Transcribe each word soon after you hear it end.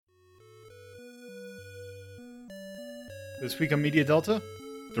This week on Media Delta,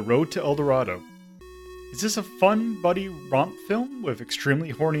 The Road to El Dorado. Is this a fun, buddy romp film with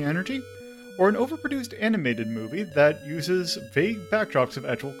extremely horny energy? Or an overproduced animated movie that uses vague backdrops of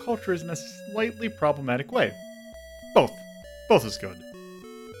actual cultures in a slightly problematic way? Both. Both is good.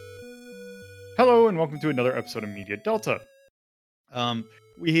 Hello, and welcome to another episode of Media Delta.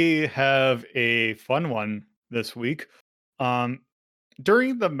 We have a fun one this week.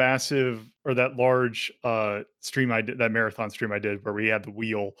 During the that large stream I did, that marathon stream I did, where we had the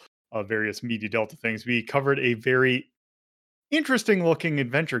wheel of various Media Delta things, we covered a very interesting looking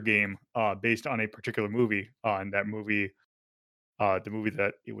adventure game based on a particular movie. And that movie, the movie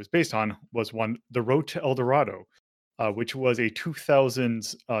that it was based on, was The Road to El Dorado, which was a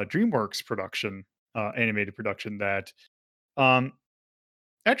 2000s DreamWorks production, animated production that um,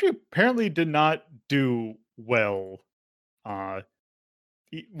 actually apparently did not do well, uh,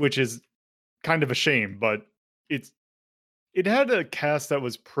 which is kind of a shame, but it's it had a cast that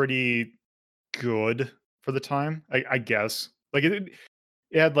was pretty good for the time, I guess. Like it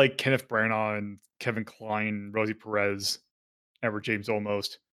had like Kenneth Branagh and Kevin Kline, Rosie Perez, Edward James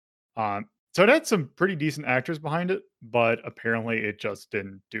Olmos. So it had some pretty decent actors behind it, but apparently it just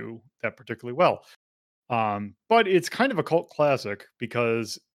didn't do that particularly well. But it's kind of a cult classic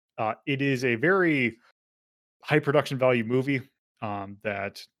because it is a very high production value movie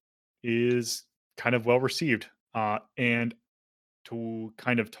that is kind of well received. And to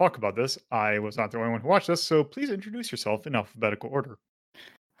kind of talk about this, I was not the only one who watched this, so please introduce yourself in alphabetical order.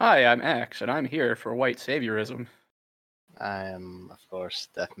 Hi, I'm Axe, and I'm here for white saviorism. I am, of course,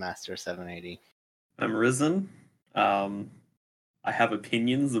 Deathmaster780. I'm Risen. I have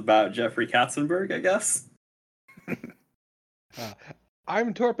opinions about Jeffrey Katzenberg, I guess.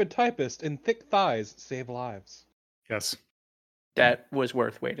 I'm Torpid Typist, and thick thighs save lives. Yes. That was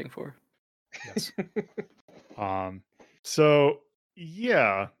worth waiting for. Yes. So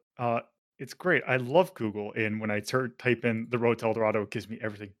yeah, it's great. I love Google, and when I type in The Road to El Dorado, it gives me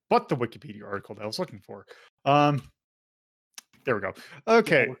everything but the Wikipedia article that I was looking for. There we go.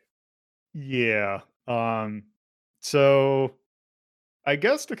 Okay. Yeah. So I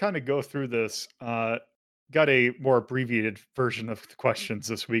guess to kind of go through this, got a more abbreviated version of the questions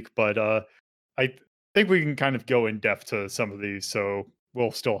this week, but I think we can kind of go in depth to some of these, so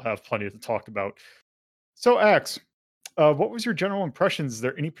we'll still have plenty to talk about. So, Axe, what was your general impressions? Is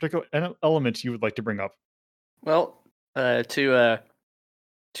there any particular elements you would like to bring up? Well, to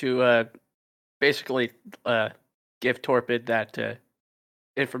basically give Torpid that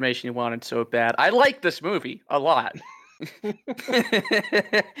information he wanted so bad, I like this movie a lot.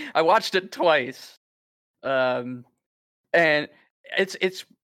 I watched it twice, and it's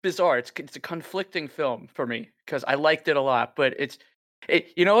bizarre. It's a conflicting film for me because I liked it a lot, but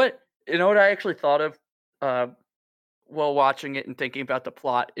you know what I actually thought of while watching it and thinking about the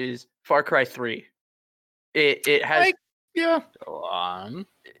plot is Far Cry 3. It has yeah. Go on.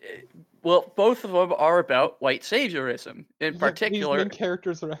 Well, both of them are about white saviorism in particular. These main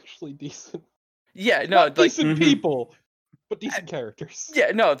characters are actually decent. Yeah, no, Not decent people, but decent characters.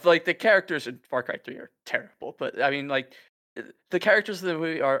 Yeah, no, like the characters in Far Cry 3 are terrible, but I mean, like the characters in the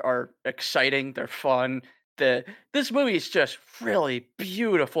movie are exciting. They're fun. This movie is just really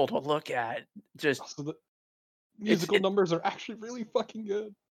beautiful to look at. Just Also, the musical numbers are actually really fucking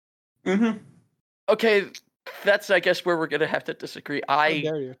good. Mm-hmm. Okay, that's I guess where we're gonna have to disagree. How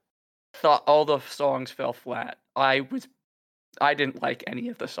dare you? Thought all the songs fell flat. I didn't like any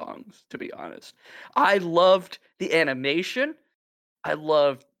of the songs, to be honest. I loved the animation. I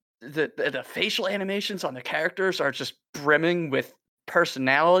loved the facial animations on the characters are just brimming with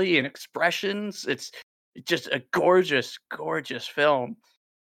personality and expressions. It's just a gorgeous, gorgeous film.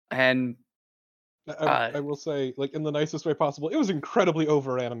 And I will say, like, in the nicest way possible, it was incredibly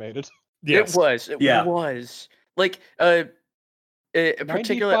over animated. Yes. It was. Yeah. Was. Like, particular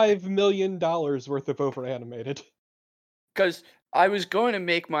 $95 million worth of over animated. because I was going to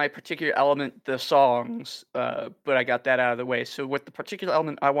make my particular element the songs, but I got that out of the way. So what the particular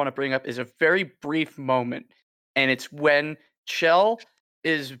element I want to bring up is a very brief moment, and it's when Chell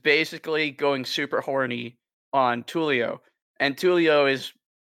is basically going super horny on Tulio, and Tulio is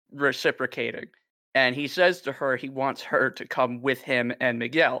reciprocating, and he says to her he wants her to come with him and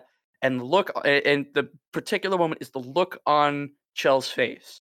Miguel, and the particular moment is the look on Chell's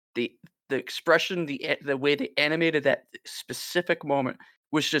face, the expression, the way they animated that specific moment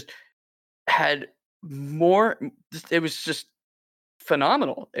was just had more. It was just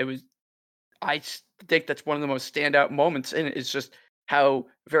phenomenal. I think that's one of the most standout moments in it. Is just how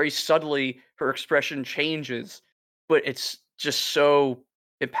very subtly her expression changes, but it's just so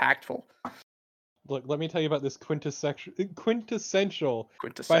impactful. Look, let me tell you about this quintessential Quintessential.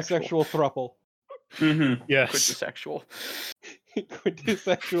 bisexual thruple. Mm-hmm. Yes. Quintessential.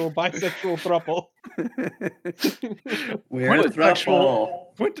 Quintessential bisexual thruple. We're the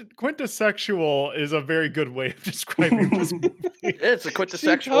thruple. Quintessexual is a very good way of describing this movie. It's a She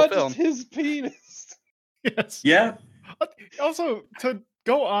quintessential touched film. his penis. Yes. Yeah. Also, to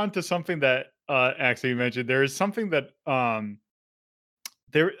go on to something that actually you mentioned, there is something that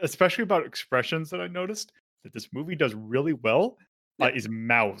there, especially about expressions, that I noticed that this movie does really well is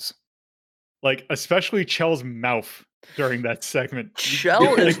mouths. Like, especially Chell's mouth during that segment.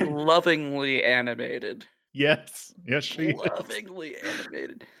 Chell is lovingly animated. Yes, she is. Lovingly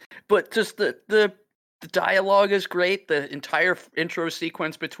animated. But just the dialogue is great. The entire intro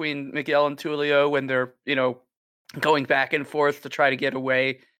sequence between Miguel and Tulio when they're, going back and forth to try to get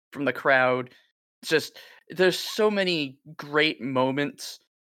away from the crowd. Just there's so many great moments,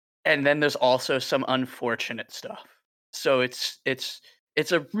 and then there's also some unfortunate stuff. So it's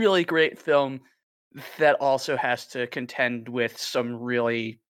a really great film that also has to contend with some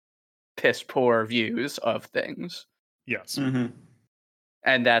really piss poor views of things. Yes. Mm-hmm.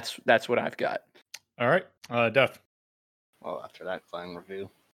 And that's what I've got. All right. Death. Well, after that glowing review,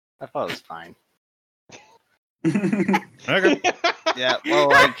 I thought it was fine. Okay. Yeah, well,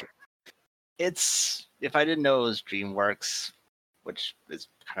 like, it's, if I didn't know it was DreamWorks, which is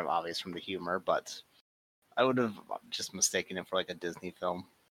kind of obvious from the humor, but I would have just mistaken it for like a Disney film.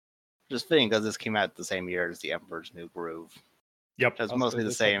 Just fitting because this came out the same year as The Emperor's New Groove. Yep. It's Also, mostly the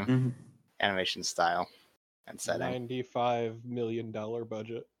this same Mm-hmm. animation style and setting. $95 million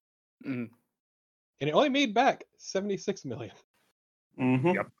budget. Mm. And it only made back $76 million. Mm-hmm.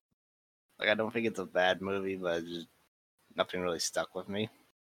 Yep. Like, I don't think it's a bad movie, but just nothing really stuck with me.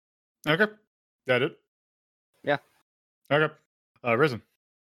 Okay. That it? Yeah. Okay. Risen.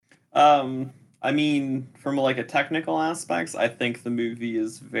 I mean, from like a technical aspects, I think the movie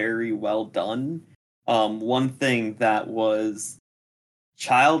is very well done. One thing that was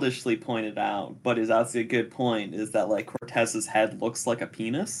childishly pointed out, but is actually a good point, is that like Cortez's head looks like a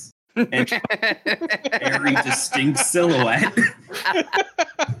penis. And very distinct silhouette.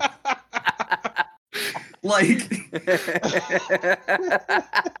 Like,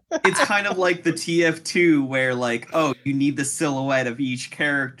 it's kind of like the TF2 where like, oh, you need the silhouette of each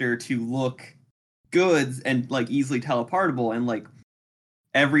character to look good and like easily teleportable, and like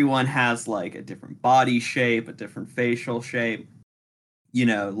everyone has like a different body shape, a different facial shape,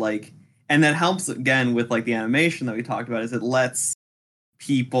 like, and that helps again with like the animation that we talked about, is it lets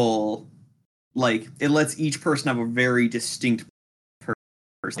people, like, it lets each person have a very distinct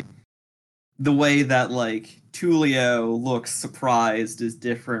person. The way that like Tulio looks surprised is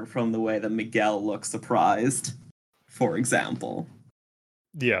different from the way that Miguel looks surprised, for example.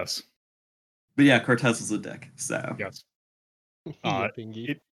 Yes. But yeah, Cortez was a dick, so. Yes. Yeah,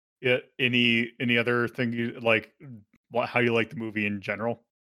 Pingy. Any other thing you like? How you like the movie in general?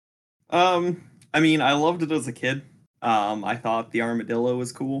 I mean, I loved it as a kid. I thought the armadillo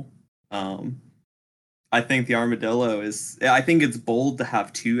was cool. I think the armadillo I think it's bold to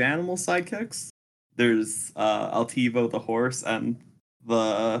have two animal sidekicks. There's Altivo the horse and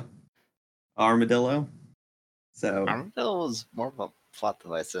the armadillo. So Armadillo was more of a plot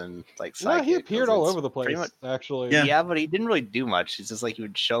device than like sidekick. No, he appeared 'cause all it's over the pretty place, much- actually. Yeah. Yeah, but he didn't really do much. It's just like he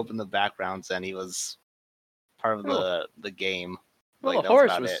would show up in the backgrounds and he was part of the game. Well, Like, the that was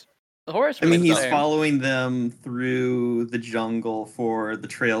horse about was. it. The horse. I Was mean, the he's same. following them through the jungle for the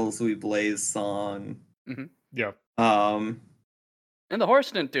Trails We Blaze song. Yeah. Um, And the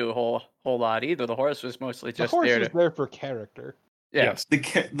horse didn't do a whole lot either. The horse was mostly The just horse there was to. there for character. Yeah. Yes.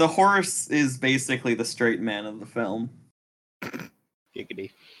 the horse is basically the straight man of the film.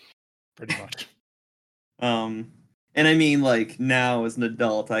 Giggity. Pretty much. And I mean, like, now as an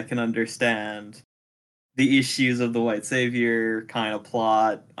adult, I can understand the issues of the white savior kind of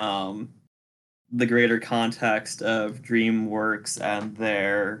plot, the greater context of DreamWorks and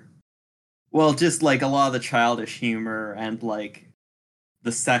their, well, just like a lot of the childish humor and like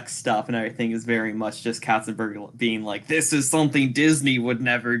the sex stuff and everything is very much just Katzenberg being like, this is something Disney would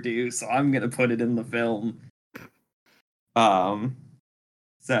never do, so I'm gonna put it in the film.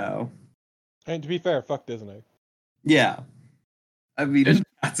 So. And to be fair, fuck Disney. Yeah. I mean,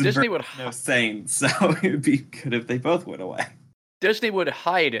 Disney would no saint, so it would be good if they both went away. Disney would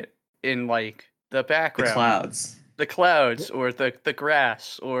hide it in like the The background, clouds. or the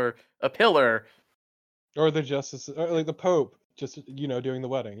grass, or a pillar. Or the justice, or like the Pope, just doing the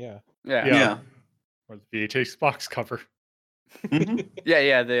wedding. Yeah. Yeah. Yeah. Or the VHS box cover. Mhm.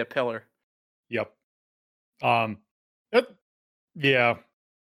 Yeah. The pillar. Yep. Yeah.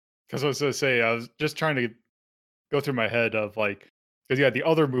 because I was gonna say I was just trying to go through my head of like because the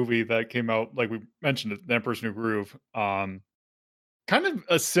other movie that came out like we mentioned it, The Emperor's New Groove, kind of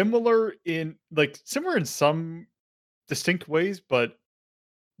a similar in some distinct ways, but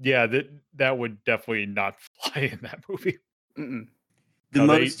yeah, that would definitely not fly in that movie. Mm-mm. The No,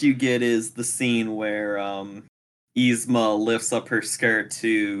 most you get is the scene where Yzma lifts up her skirt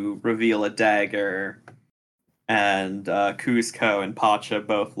to reveal a dagger, and Kuzco and Pacha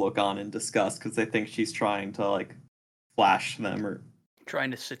both look on in disgust because they think she's trying to like flash them or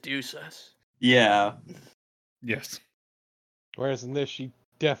Trying to seduce us. yeah. Yes. Whereas in this, she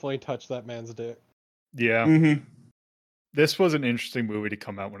definitely touched that man's dick. Yeah. Mm-hmm. This was an interesting movie to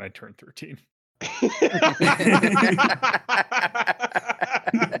come out when I turned 13.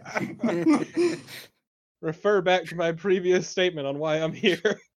 Refer back to my previous statement on why I'm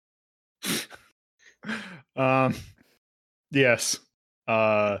here. Yes.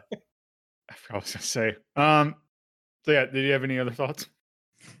 I forgot what I was gonna say. So yeah, did you have any other thoughts?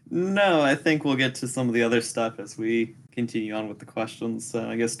 No, I think we'll get to some of the other stuff as we continue on with the questions.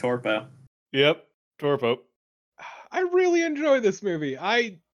 I guess Torpo. Yep. Torpo. I really enjoy this movie.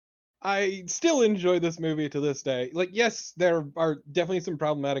 I still enjoy this movie to this day. Like, yes, there are definitely some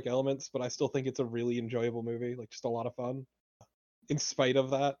problematic elements, but I still think it's a really enjoyable movie. Like, just a lot of fun, in spite of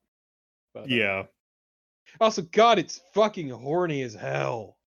that. But, Yeah. Also, God, it's fucking horny as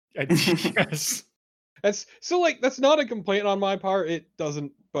hell. Yes. That's not a complaint on my part. It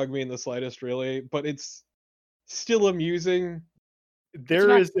doesn't bug me in the slightest, really. But it's still amusing.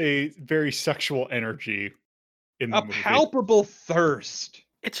 There is a very sexual energy in the A movie. palpable thirst.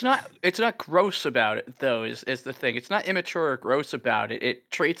 It's not gross about it though, is the thing. It's not immature or gross about it.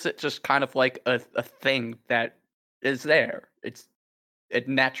 It treats it just kind of like a thing that is there. It's a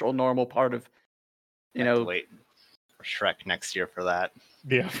natural, normal part of Have to wait for Shrek next year for that.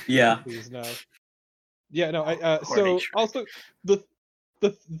 Yeah. Yeah. Please no. Yeah, no. Horny So Shrek. also the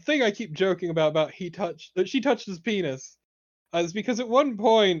thing I keep joking about she touched his penis, is because at one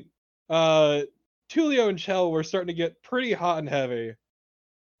point, Tulio and Chell were starting to get pretty hot and heavy.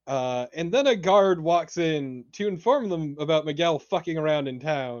 And then a guard walks in to inform them about Miguel fucking around in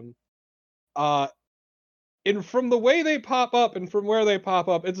town. And from the way they pop up and from where they pop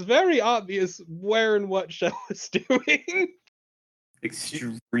up, it's very obvious where and what Chell is doing.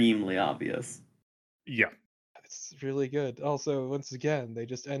 Extremely obvious. Yeah. It's really good. Also, once again,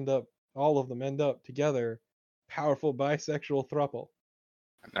 all of them end up together. Powerful bisexual throuple.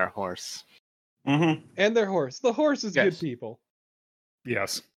 And their horse. Mm-hmm. And their horse. The horse is Yes. good people.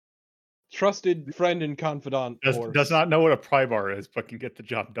 Yes. Trusted friend and confidant horse. Does not know what a pry bar is, but can get the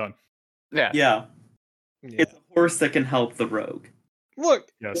job done. Yeah. Yeah. Yeah. It's a horse that can help the rogue.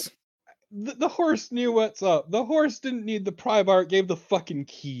 Look, Yes. the horse knew what's up. The horse didn't need the pry bar, it gave the fucking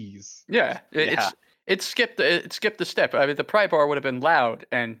keys. Yeah. Yeah. It skipped the step. I mean, the pry bar would have been loud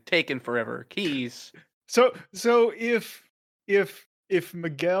and taken forever. Keys. So if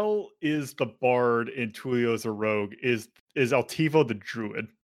Miguel is the bard and Tulio's a rogue, is Altivo the druid?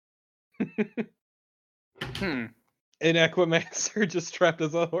 Hmm. An Equimancer just trapped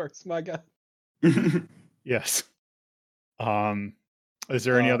as a horse, my god. Yes. Is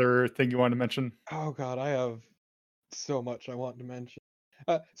there any other thing you want to mention? Oh god, I have so much I want to mention.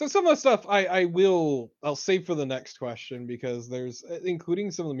 So some of the stuff I'll save for the next question, because there's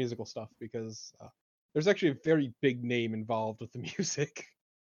including some of the musical stuff, because there's actually a very big name involved with the music.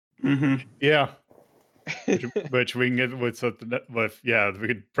 Mm-hmm. Yeah. Which we can get with we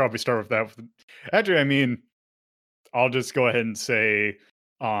could probably start with that. Actually, I mean, I'll just go ahead and say,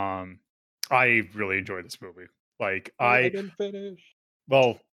 I really enjoy this movie. Like I didn't finish.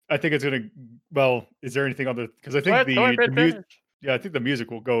 well, I think it's gonna. Well, is there anything other? Because I think I think the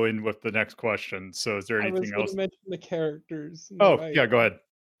music will go in with the next question. So, is there I was anything going else? to mention the characters. Yeah, go ahead.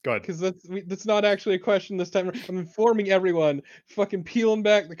 Go ahead. Because that's not actually a question this time. I'm informing everyone. Fucking peeling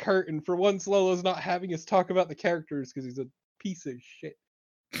back the curtain for once. Lolo's not having us talk about the characters because he's a piece of shit.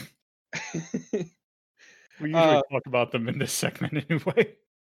 We usually talk about them in this segment anyway.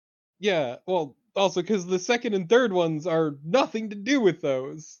 Yeah, well, also because the second and third ones are nothing to do with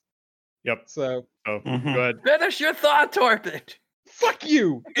those. Yep. So Go Mhm. ahead. Finish your thought, Torpid. fuck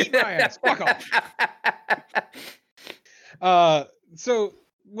you. Eat my ass. Fuck off. So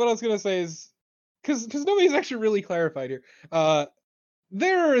what I was gonna say is, because nobody's actually really clarified here.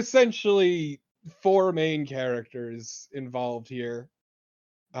 There are essentially 4 main characters involved here.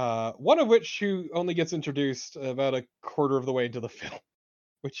 One of which who only gets introduced about a quarter of the way into the film,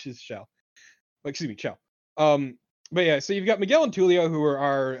 which is Chell. Chell. But yeah, so you've got Miguel and Tulio, who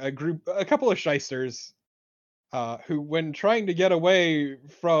are a couple of shysters. who, when trying to get away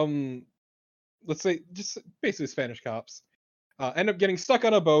from, let's say, just basically Spanish cops, end up getting stuck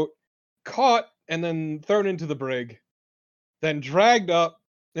on a boat, caught, and then thrown into the brig, then dragged up.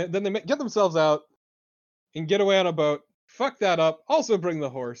 Then they get themselves out and get away on a boat. Fuck that up. Also bring the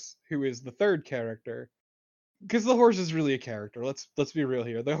horse, who is the third character, because the horse is really a character. Let's be real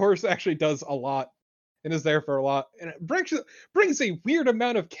here. The horse actually does a lot and is there for a lot, and it brings a weird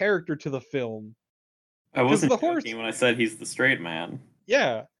amount of character to the film. I wasn't the horse- joking when I said he's the straight man.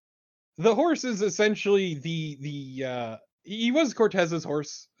 Yeah, the horse is essentially he was Cortez's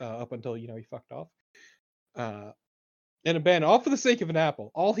horse up until he fucked off, and abandoned all for the sake of an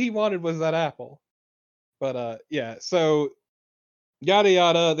apple. All he wanted was that apple. But yeah, so yada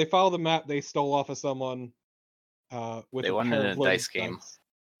yada. They follow the map they stole off of someone. With They a won pair in of a loaded dice game. dice.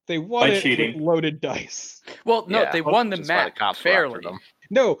 They won By it cheating. with loaded dice. Well, no, Yeah, they won the which is why map cops were after fairly. them.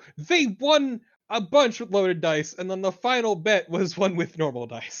 No, they won a bunch with loaded dice, and then the final bet was one with normal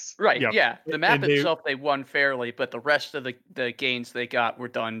dice. Right, Yep. yeah. The map And they- itself they won fairly, but the rest of the gains they got were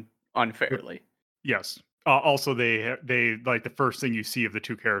done unfairly. Yes. Also, they like the first thing you see of the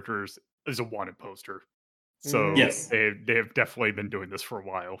two characters is a wanted poster. So Mhm. Yes. they have definitely been doing this for a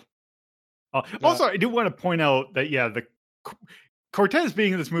while. Also, I do want to point out that the Cortez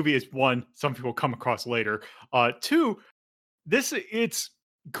being in this movie is one, some people come across later. Two,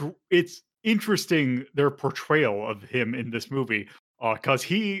 it's interesting their portrayal of him in this movie because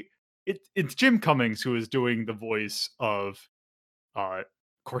it's Jim Cummings who is doing the voice of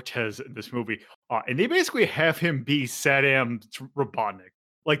Cortez in this movie, and they basically have him be Saddam Robotnik,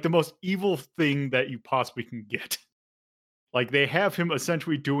 like the most evil thing that you possibly can get. Like they have him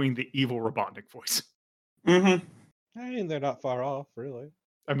essentially doing the evil Robotnik voice. Mm-hmm. I mean, they're not far off, really.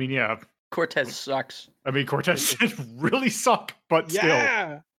 I mean, yeah. Cortez sucks. I mean, Cortez really suck, but still.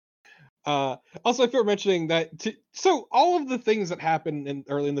 Yeah. Also, I feel mentioning that. So all of the things that happen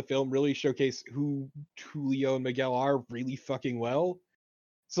early in the film really showcase who Tulio and Miguel are really fucking well.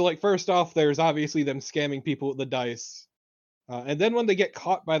 So, like, first off, there's obviously them scamming people with the dice, and then when they get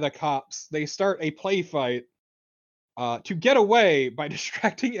caught by the cops, they start a play fight to get away by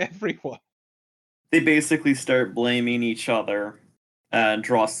distracting everyone. They basically start blaming each other and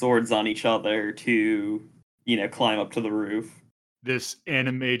draw swords on each other to, climb up to the roof. This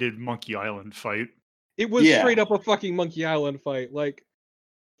animated Monkey Island fight. It was Yeah. straight up a fucking Monkey Island fight, like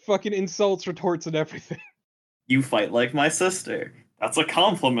fucking insults, retorts, and everything. You fight like my sister. That's a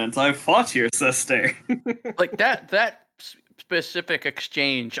compliment. I fought your sister. Like that specific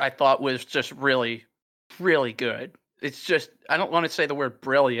exchange I thought was just really, really good. It's just I don't want to say the word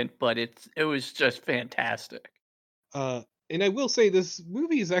brilliant, but it was just fantastic. And I will say this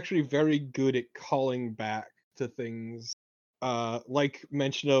movie is actually very good at calling back to things, like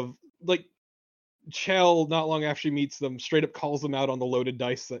mention of like Chell not long after she meets them straight up calls them out on the loaded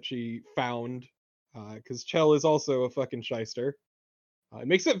dice that she found, because Chell is also a fucking shyster. It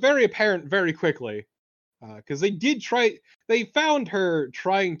makes it very apparent very quickly, because they found her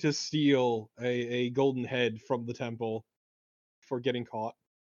trying to steal a golden head from the temple before getting caught.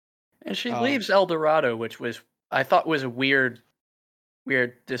 And she Um, leaves El Dorado, which I thought was a weird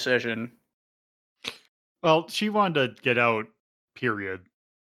decision. Well, she wanted to get out, period.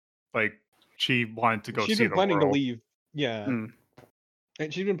 Like, she wanted to go She'd see been the planning to world. leave, yeah, Hmm.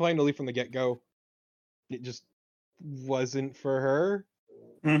 and she'd been planning to leave from the get-go. It just wasn't for her.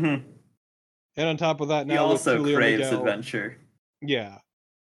 Mm-hmm. And on top of that, He now with also Tulio craves Miguel, adventure. yeah,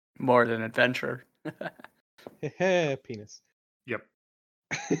 More than adventure. penis. Yep.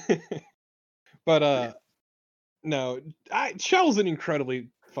 But no, Chell's an incredibly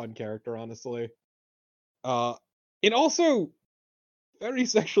fun character, honestly. And also very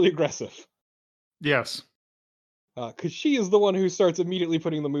sexually aggressive. Yes. Because she is the one who starts immediately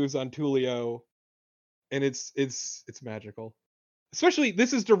putting the moves on Tulio, and it's magical. Especially,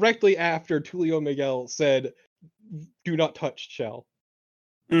 this is directly after Tulio Miguel said, "Do not touch Chell."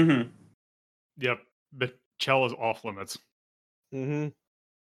 Mm-hmm. Yep. But Chell is off limits. Mm-hmm.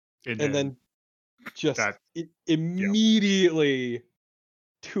 And Then just that- immediately,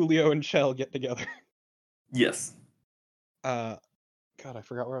 Tulio and Chell get together. Yes. God, I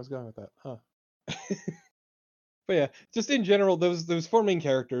forgot where I was going with that. Huh. But yeah, just in general, those four main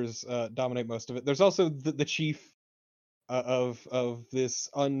characters dominate most of it. There's also the chief of this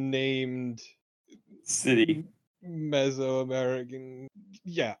unnamed City. Mesoamerican.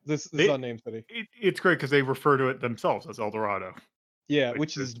 Yeah, this They- unnamed city. it's great because they refer to it themselves as El Dorado. Yeah, like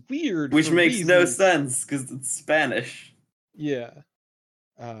which this- is weird. Which for makes no reasons. sense because it's Spanish. Yeah.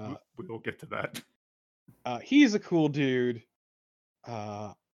 We will get to that. He's a cool dude.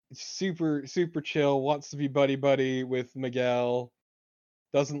 super chill, wants to be buddy with Miguel,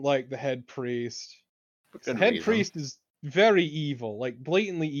 doesn't like the head priest. The Good head reason. priest is very evil, like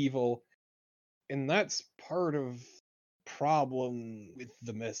blatantly evil, and that's part of problem with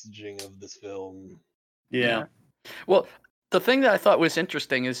the messaging of this film. Yeah. Well, the thing that I thought was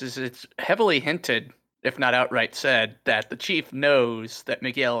interesting is it's heavily hinted, if not outright said, that the chief knows that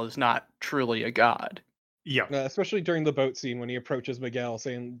Miguel is not truly a god. Yeah. Especially during the boat scene when he approaches Miguel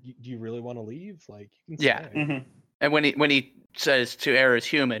saying, "Do you really want to leave? Like, you can Yeah. stay." Mhm. And when he says to err is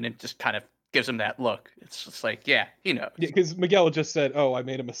human, it just kind of gives him that look. It's just like, yeah, he knows. Yeah, because Miguel just said, "Oh, I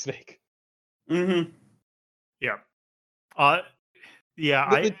made a mistake." Mhm. Yeah.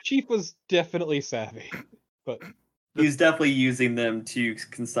 Yeah, The chief was definitely savvy, but He's definitely using them to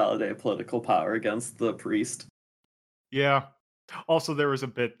consolidate political power against the priest. yeah. Also, there was a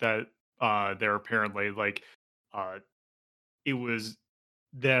bit that they're apparently like it was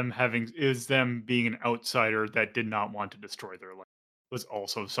them being an outsider that did not want to destroy their land was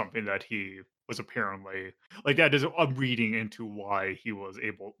also something that he was apparently like that is a reading into why he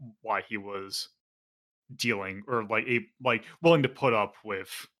was dealing or like willing to put up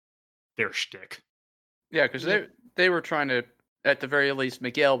with their shtick. Yeah, because Yeah. they were trying to, at the very least,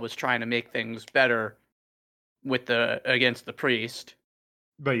 Miguel was trying to make things better with against the priest.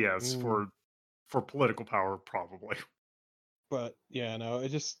 But yes, Mm. for political power, probably. But yeah, no, it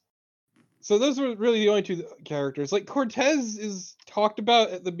just so those were really the only two characters. Like Cortez is talked about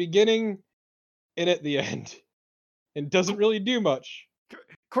at the beginning and at the end, and doesn't really do much.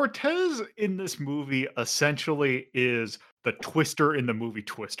 Cortez in this movie essentially is the Twister in the movie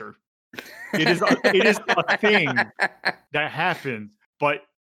Twister. It is a thing that happens, but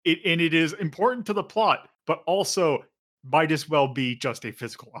it is important to the plot, but also might as well be just a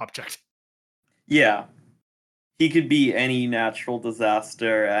physical object. Yeah. He could be any natural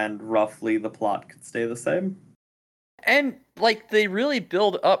disaster and roughly the plot could stay the same. And like they really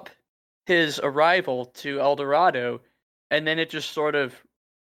build up his arrival to El Dorado, and then it just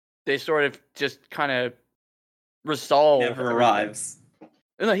they just kind of resolve. Never everything. arrives.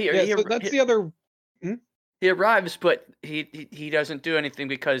 No, Yeah, so that's the other. he arrives, but he doesn't do anything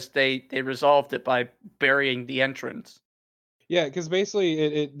because they resolved it by burying the entrance. Yeah, because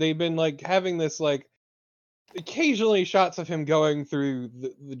basically they've been like having this like occasionally shots of him going through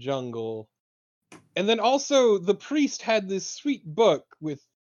the jungle. And then also the priest had this sweet book with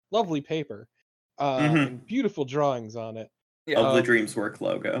lovely paper Mhm. and beautiful drawings on it. Yeah. Of the Dreamswork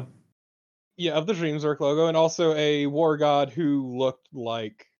logo. Yeah, of the Dreamswork logo, and also a war god who looked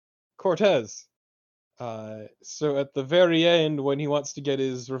like Cortez. So at the very end, when he wants to get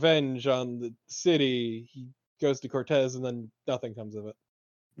his revenge on the city, he goes to Cortez, and then nothing comes of it.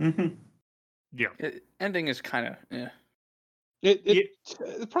 Mhm. Yeah. Ending is kind of yeah.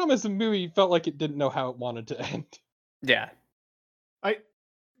 The problem is the movie felt like it didn't know how it wanted to end. Yeah.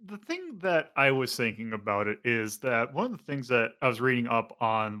 The thing that I was thinking about it is that one of the things that I was reading up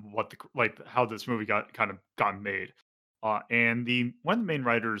on how this movie got made, and one of the main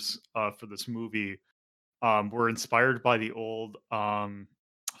writers for this movie were inspired by the old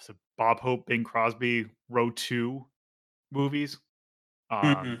Bob Hope, Bing Crosby, Row 2 movies,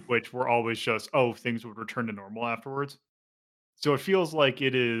 Mhm. which were always just things would return to normal afterwards. So it feels like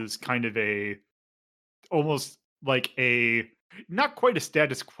it is kind of almost like a not quite a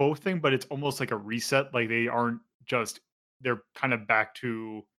status quo thing, but it's almost like a reset. Like they're kind of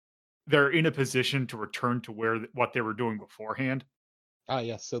they're in a position to return to what they were doing beforehand. Ah,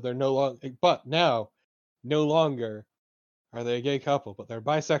 yes. So they're no longer, but now, no longer are they a gay couple, but they're a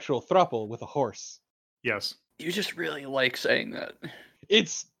bisexual throuple with a horse. Yes. You just really like saying that.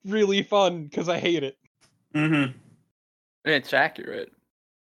 It's really fun because I hate it. Mhm. And it's accurate.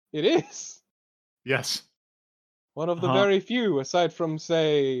 It is Yes. one of the Uh-huh. very few, aside from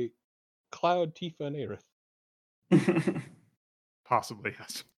say, Cloud, Tifa, and Aerith. Possibly,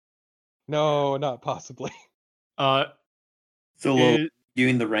 yes. No, not possibly. So Lil,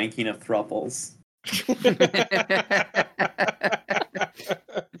 doing the ranking of thruples.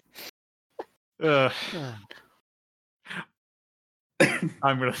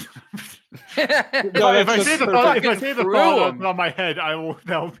 I'm gonna. No, if that's I just say the perfect. thought, if I say the Through thought 'em. on my head, that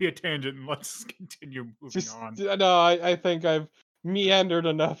will be a tangent. And let's continue moving Just on. no, I think I've meandered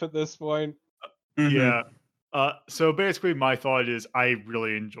enough at this point. Mhm. Yeah. So basically, my thought is I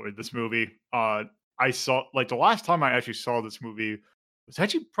really enjoyed this movie. I saw the last time I actually saw this movie was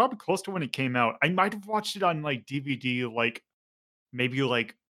actually probably close to when it came out. I might have watched it on DVD, maybe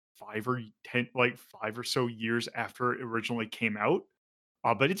 5 or so years after it originally came out.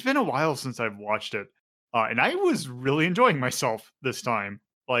 But it's been a while since I've watched it, and I was really enjoying myself this time.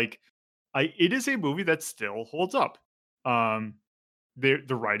 Like, it is a movie that still holds up. Um, the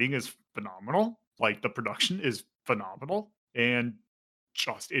writing is phenomenal. Like the production is phenomenal, and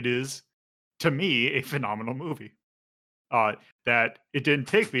just it is to me a phenomenal movie. That it didn't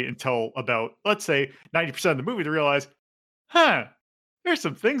take me until about, let's say, 90% of the movie to realize, huh, there's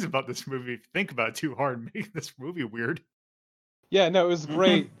some things about this movie, if you think about it too hard, make this movie weird. Yeah, no, it was Mhm.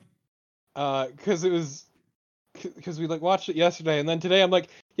 great. Because it was because we like watched it yesterday, and then today I'm like,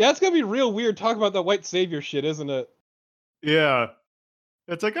 yeah, it's gonna be real weird talking about that white savior shit, isn't it? Yeah.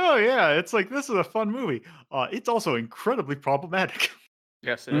 It's like, oh yeah, it's like this is a fun movie. It's also incredibly problematic.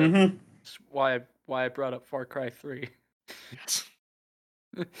 Yes, it is. Mhm. That's why I brought up Far Cry 3. Yes.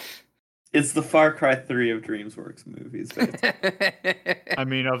 It's the Far Cry 3 of DreamWorks movies. Basically. I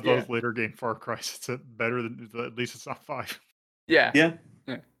mean, of Yeah. those later game Far Cry, it's better than, at least it's not 5. Yeah. Yeah.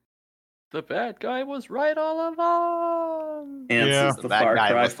 The bad guy was right all along. Ants Yeah. is The the bad Far guy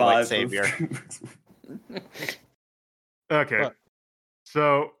Cry was the white 5 of savior. DreamWorks. Okay. What?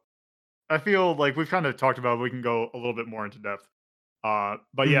 So I feel like we've kind of talked about it, we can go a little bit more into depth.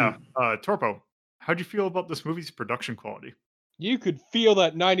 But yeah, Torpo, how'd you feel about this movie's production quality? You could feel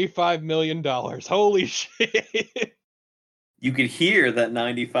that $95 million. Holy shit! You could hear that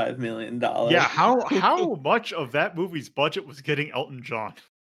 $95 million. Yeah, how much of that movie's budget was getting Elton John?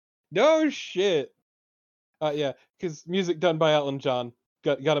 No shit. Yeah, because music done by Elton John.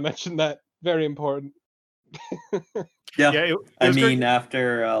 Gotta mention that. Very important. Yeah. Yeah, it I was great. mean,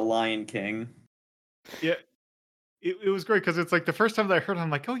 after Lion King. Yeah, it was great because it's like the first time that I heard it, I'm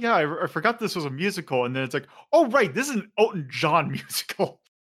like, oh yeah, I forgot this was a musical, and then it's like, oh right, this is an Elton John musical.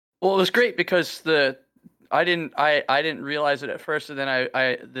 Well, it was great because I didn't realize it at first, and then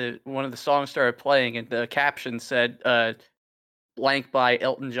the one of the songs started playing, and the caption said blank by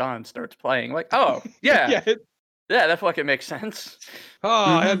Elton John starts playing. Like, oh yeah, yeah. yeah, that fucking makes sense. Oh,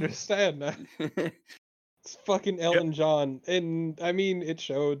 I Mhm. understand now. It's fucking Elton John, and I mean, it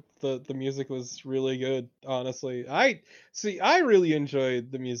showed the music was really good. Honestly, I really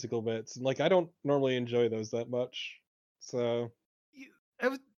enjoyed the musical bits, and like I don't normally enjoy those that much. So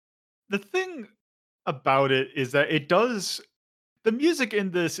The thing about it is that it does. The music in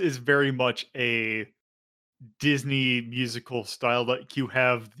this is very much a Disney musical style. Like you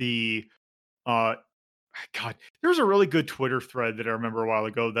have the uh God, there was a really good Twitter thread that I remember a while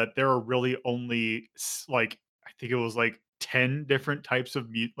ago that there are really only like I think it was like 10 different types of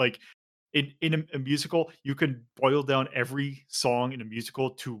like in a musical, you can boil down every song in a musical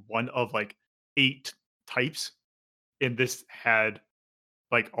to one of like 8 types. And this had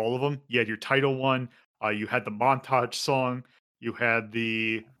like all of them. You had your title one, you had the montage song, you had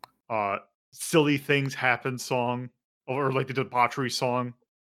the uh silly things happen song, or like the debauchery song.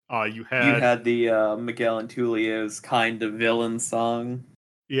 You You had had the Miguel and Tulio's kind of villain song.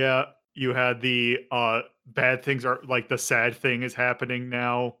 Yeah, you had the bad things are like the sad thing is happening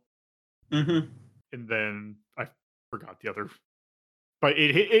now, Mm-hmm. and then I forgot the other, but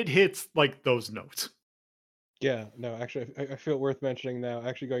it hits like those notes. yeah, no, actually, I feel it worth mentioning now.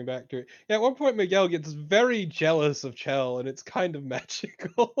 Actually, going back to it, yeah, at one point Miguel gets very jealous of Chell, and it's kind of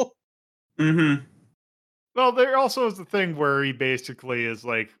magical. Mm-hmm. Well, there also is the thing where he basically is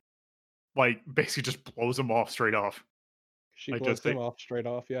like basically just blows him off straight off. She I blows just him think off straight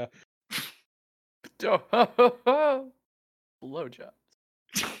off. Yeah. Blowjob.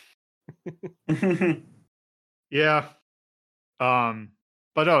 Yeah.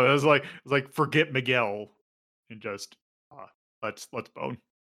 But no, it was like forget Miguel and just let's bone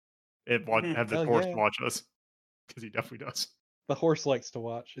and watch, Mhm. have the Hell horse yeah. watch us because he definitely does. The horse likes to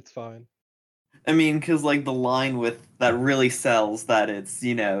watch. It's fine. I mean, because like the line with that really sells that it's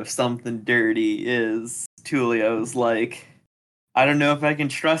something dirty is Tulio's like, I don't know if I can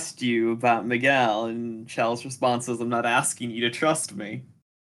trust you about Miguel, and Shell's response is, I'm not asking you to trust me.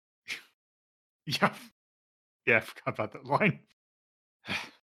 Yeah, yeah, I forgot about that line.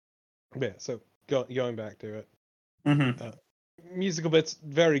 Yeah. So going back to it, Mm-hmm. musical bits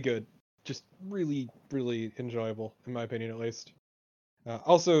very good. Just really, really enjoyable in my opinion, at least.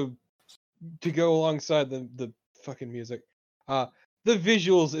 Also, to go alongside the fucking music, the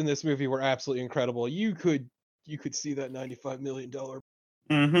visuals in this movie were absolutely incredible. You could see that $95 million.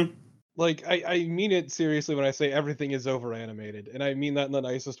 Mm-hmm. Like I mean it seriously when I say everything is over animated, and I mean that in the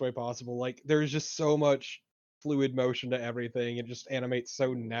nicest way possible. Like there's just so much fluid motion to everything. It just animates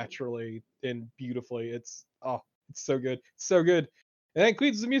so naturally and beautifully. It's so good, so good. And that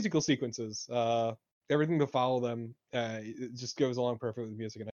includes the musical sequences. Everything to follow them, it just goes along perfect with the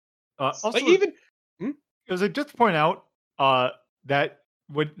music. And Also, like even because I just to point out that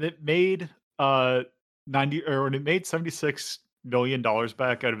when it made 90 or when it made 76 million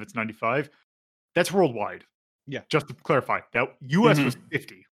back out of its 95. That's worldwide. Yeah. Just to clarify, that US was Mhm.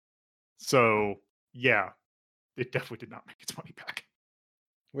 50. So yeah, it definitely did not make its money back.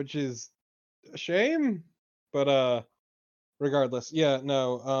 which is a shame. But regardless, yeah,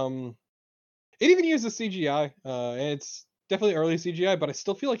 no. It even uses CGI, and it's definitely early CGI, but I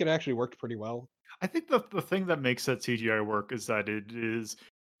still feel like it actually worked pretty well. I think the thing that makes that CGI work is that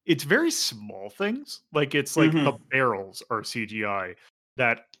it's very small things. Like it's like the Mhm. barrels are CGI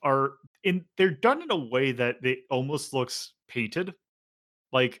that are they're done in a way that it almost looks painted.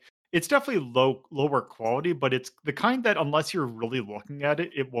 Like it's definitely lower quality, but it's the kind that unless you're really looking at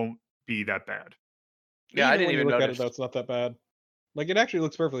it, it won't be that bad. Yeah, I Even didn't when you even look at notice. it, though, it's not that bad. Like it actually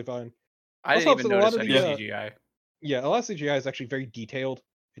looks perfectly fine. I Also didn't helps even that a lot notice of any the CGI. yeah, a lot of CGI is actually very detailed.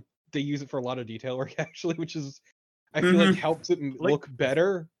 They use it for a lot of detail work actually, which is I feel like Mhm. helps it Like look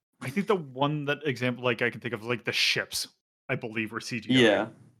better. I think the one that example like I can think of is like the ships, I believe, were CGI.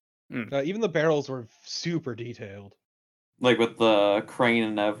 Yeah. Even the barrels were super detailed. Like with the crane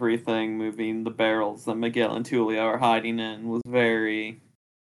and everything, moving the barrels that Miguel and Tulio are hiding in was very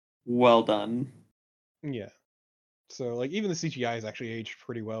well done. Yeah. So like even the CGI is actually aged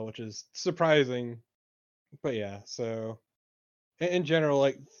pretty well, which is surprising. But yeah, so in general,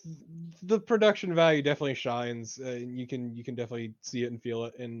 like the production value definitely shines. And you can definitely see it and feel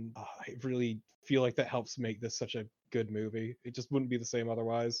it, and I really feel like that helps make this such a good movie. It just wouldn't be the same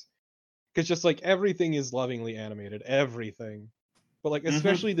otherwise. Because just like everything is lovingly animated, everything. But like Mhm.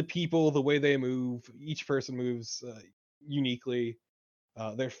 especially the people, the way they move, each person moves uniquely.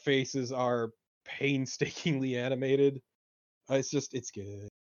 Their faces are painstakingly animated. It's good.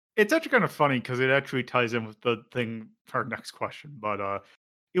 It's actually kind of funny because it actually ties in with the thing for our next question. But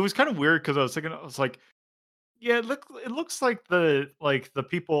it was kind of weird because I was thinking, I was like, yeah, it looks like the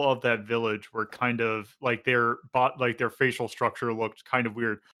people of that village were kind of like like their facial structure looked kind of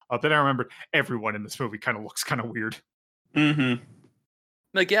weird. Then I remembered everyone in this movie kind of looks kind of weird. Mhm.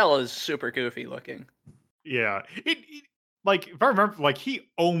 Miguel is super goofy looking. Yeah, like if I remember, like he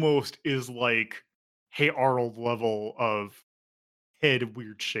almost is like Hey Arnold level of head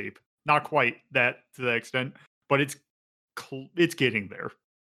weird shape. Not quite that to that extent, but it's getting there.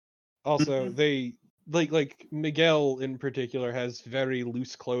 Also, Mhm. they like Miguel in particular has very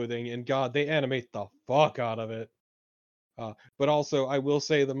loose clothing, and God, they animate the fuck out of it. But also, I will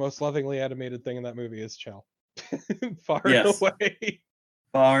say the most lovingly animated thing in that movie is Chell, far and Yes. away.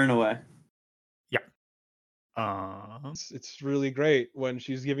 Far and away. Yeah. Um, It's really great when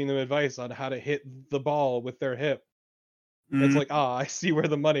she's giving them advice on how to hit the ball with their hip. It's Mm. like, I see where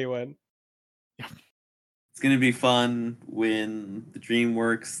the money went. yeah. It's gonna be fun when the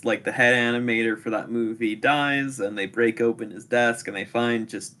DreamWorks, like the head animator for that movie, dies and they break open his desk and they find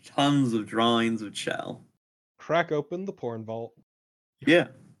just tons of drawings of Shell. Crack open the porn vault. Yeah.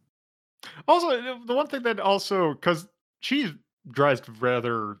 Also, the one thing that also because she's dressed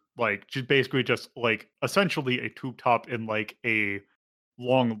rather like she's basically just like essentially a tube top in like a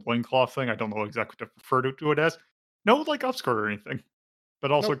long loincloth thing. I don't know exactly what to refer to it as. No, like upskirt or anything.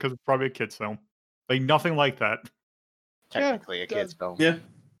 But also Nope. because it's probably a kids film. Like nothing like that. Yeah, Technically a kid's film. Yeah. Yeah.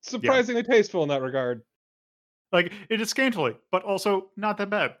 surprisingly tasteful in that regard. Like it is scantily, but also not that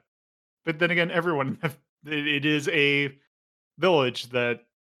bad. But then again, everyone it is a village that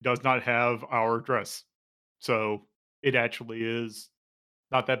does not have our dress. So it actually is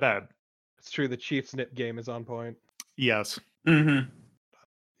not that bad. It's true, the Chiefs knit game is on point. Yes. Mm-hmm.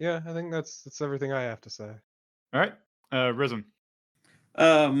 Yeah, I think that's everything I have to say. All right. Risen.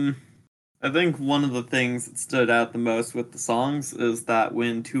 Um, I think one of the things that stood out the most with the songs is that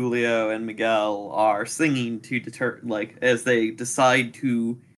when Tulio and Miguel are singing to deter, like, as they decide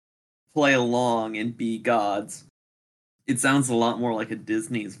to play along and be gods, it sounds a lot more like a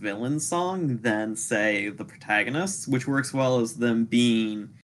Disney's villain song than, say, the protagonists, which works well as them being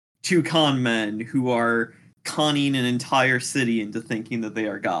two con men who are conning an entire city into thinking that they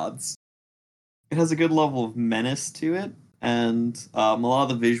are gods. It has a good level of menace to it, and a lot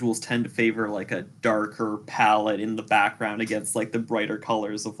of the visuals tend to favor like a darker palette in the background against like the brighter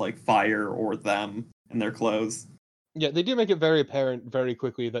colors of like fire or them and their clothes. Yeah, they do make it very apparent very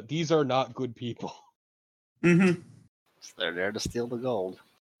quickly that these are not good people. Mm-hmm. So they're there to steal the gold.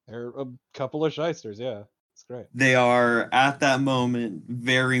 They're a couple of shysters, yeah. It's great. They are at that moment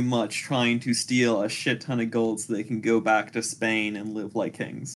very much trying to steal a shit ton of gold so they can go back to Spain and live like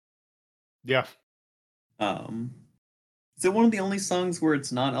kings. Yeah. Um, is it one of the only songs where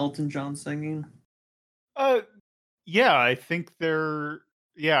it's not Elton John singing? Uh yeah, I think they're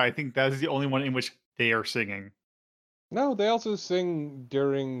yeah, I think that is the only one in which they are singing. No, they also sing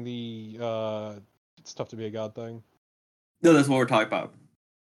during the It's Tough to Be a God thing. No, that's what we're talking about.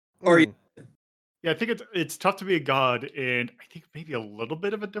 Or Mm. Yeah, I think it's tough to be a god, and I think maybe a little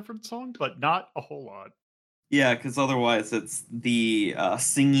bit of a different song, but not a whole lot. yeah, because otherwise it's the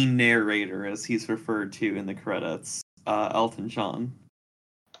singing narrator, as he's referred to in the credits, Elton John.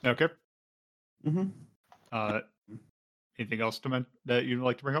 Okay. Hmm. Anything else that you'd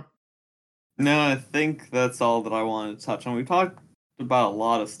like to bring up? No, I think that's all that I wanted to touch on. We talked about a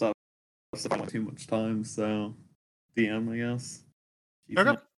lot of stuff, so not too much time. So, DM, I guess. Okay.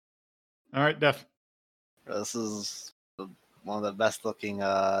 All right, Def. This is one of the best looking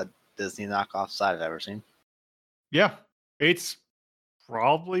Disney knockoffs I've ever seen. Yeah, it's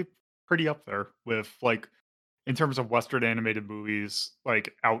probably pretty up there with like in terms of Western animated movies,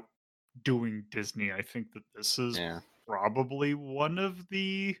 like outdoing Disney. I think that this is Yeah. probably one of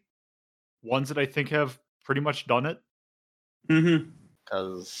the ones that I think have pretty much done it. Mm-hmm.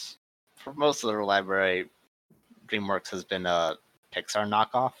 Because for most of their library, DreamWorks has been a Pixar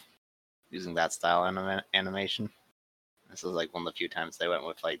knockoff using that style animation. This is like one of the few times they went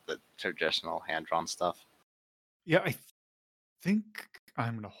with like the traditional hand-drawn stuff. Yeah, I think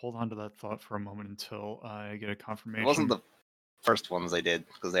I'm gonna hold on to that thought for a moment until I get a confirmation. It wasn't the first ones they did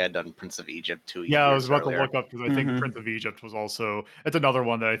because they had done Prince of Egypt 2 years Yeah, I was about earlier. to look up because I think Mhm. Prince of Egypt was also it's another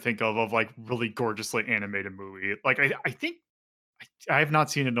one that I think of like really gorgeously animated movie. Like I think I have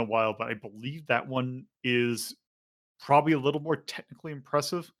not seen it in a while, but I believe that one is probably a little more technically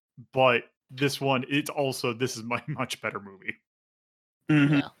impressive. But this one, this is my much better movie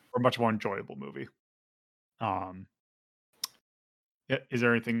Mm-hmm. Yeah. or much more enjoyable movie. Yeah, is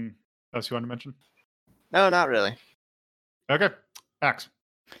there anything else you want to mention? No, not really. Okay, Max.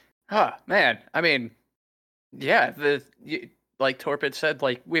 Man, I mean, yeah, like Torpid said,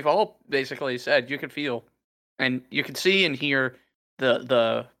 like we've all basically said, you can feel and you can see and hear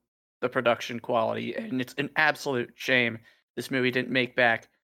the production quality, and it's an absolute shame this movie didn't make back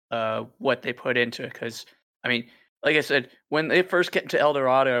what they put into it. Because I mean, like I said, when they first get into El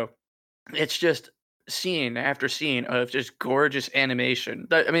Dorado, it's just scene after scene of just gorgeous animation.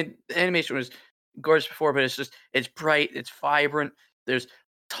 I mean, the animation was gorgeous before, but it's bright, it's vibrant. There's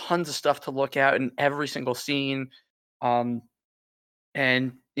tons of stuff to look at in every single scene. Um,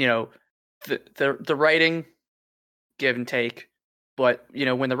 and you know, the writing, give and take. But you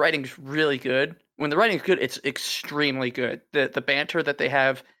know, when the writing's really good, it's extremely good. The banter that they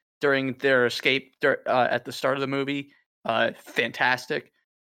have during their escape at the start of the movie, fantastic.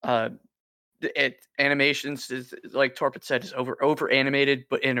 Uh, animations is like Torpid said is over animated,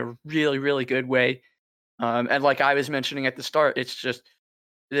 but in a really good way. And like I was mentioning at the start, it's just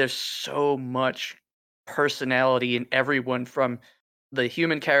there's so much personality in everyone from the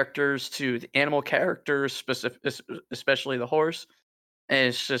human characters to the animal characters, especially the horse. And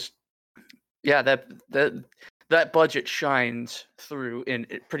it's just yeah, that budget shines through in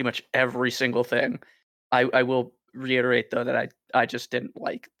pretty much every single thing. I will reiterate though that I just didn't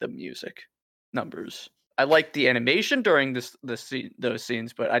like the music numbers. I liked the animation during those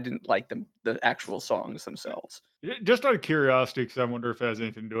scenes, but I didn't like the actual songs themselves. Just out of curiosity, because I wonder if it has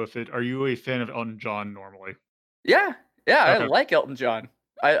anything to do with it. Are you a fan of Elton John normally? Yeah, yeah, I Okay. like Elton John.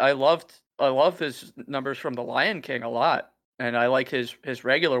 I love his numbers from The Lion King a lot, and I like his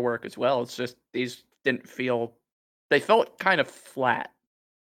regular work as well. It's just these didn't feel they felt kind of flat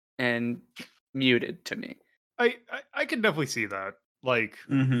and muted to me. I can definitely see that. Like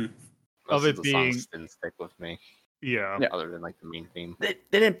Mm-hmm. Most of of it the being songs didn't stick with me, yeah. Yeah. other than like the main theme. They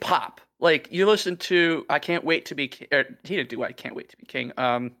didn't pop. Like you listen to I Can't Wait to Be he didn't do I Can't Wait to Be King.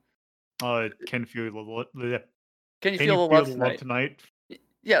 Can feel the Can you can feel you the feel love the love tonight? tonight?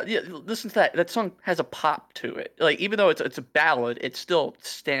 Yeah, listen to that. That song has a pop to it. Like even though it's a ballad, it still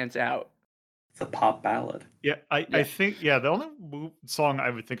stands out. It's a pop ballad. Yeah, I Yeah. think the only song I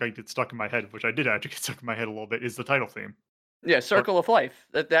would think I get stuck in my head, which I did actually get stuck in my head a little bit, is the title theme. Yeah, Circle of Life.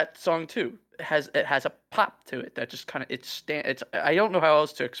 That song too has a pop to it that just kind of it's I don't know how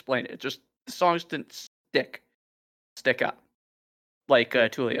else to explain it. It just the songs didn't stick up like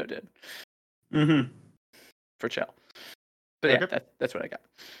Tulio did Mm-hmm. for Chell. But yeah, Okay. that's what I got.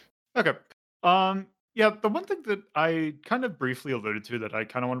 Okay. Yeah, the one thing that I kind of briefly alluded to that I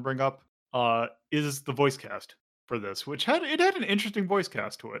kind of want to bring up is the voice cast for this, which had an interesting voice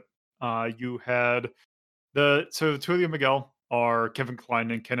cast to it. You had Tulio Miguel are Kevin Kline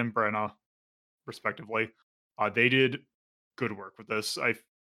and Kenan Branagh, respectively. They did good work with this. I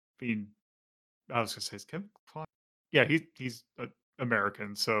mean, I was gonna say is Kevin Kline. Yeah, he's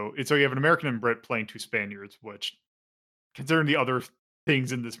American, so you have an American and Brit playing two Spaniards, which, considering the other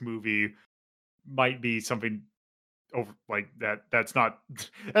things in this movie, might be something over like that. That's not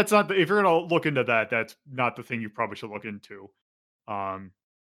that's not the, if you're gonna look into that, that's not the thing you probably should look into. Um,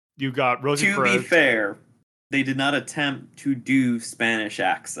 you got Rosie To be Perez. fair, they did not attempt to do Spanish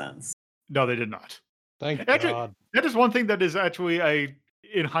accents. No, they did not. Thank Actually, God. that is one thing that is actually I,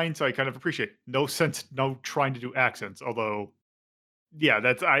 in hindsight, kind of appreciate. No sense, no trying to do accents. Although, yeah,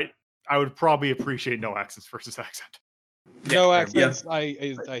 that's I would probably appreciate no accents versus accent. No very accents,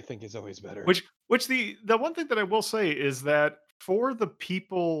 I think is always better. Which the one thing that I will say is that for the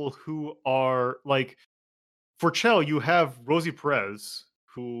people who are like for Chell, you have Rosie Perez,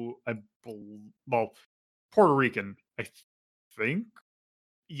 who well, Puerto Rican, I think.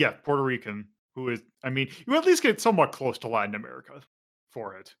 Yeah, Puerto Rican, who is I mean, you at least get somewhat close to Latin America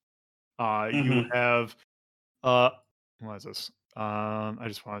for it. You have what is this? I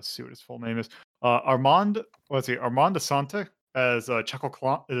just want to see what his full name is. Armand, let's see, Armand Asante as Checo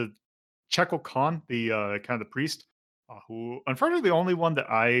Khan, the kind of the priest, who unfortunately the only one that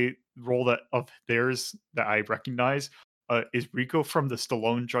I roll that of theirs that I recognize is Rico from the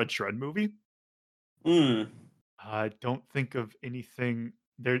Stallone Judge Dredd movie. Hmm. I don't think of anything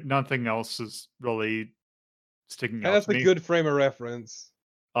there. Nothing else is really sticking out That's to a me. good frame of reference.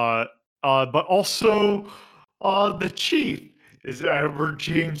 But also the chief is Edward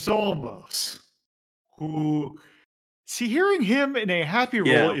James Olmos, who see hearing him in a happy role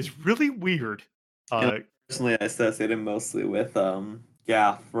Yeah. is really weird. Personally, I associate him mostly with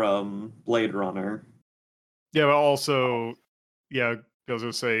Gaff from Blade Runner. Yeah, but also, yeah, I was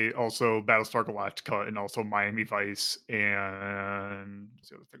gonna say also Battlestar Galactica and also Miami Vice and what's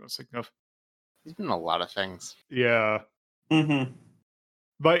the other thing I was thinking of? He's been in a lot of things. Yeah, Mm-hmm.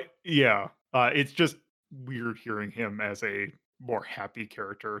 but yeah, it's just weird hearing him as a more happy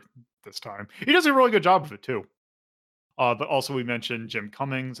character this time. He does a really good job of it too. But also we mentioned Jim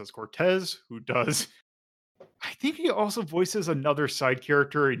Cummings as Cortez, who does. I think he also voices another side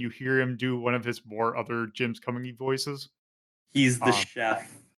character, and you hear him do one of his more other Jim's Cummings voices. He's the Um,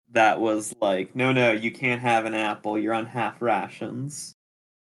 chef that was like, no, you can't have an apple. You're on half rations.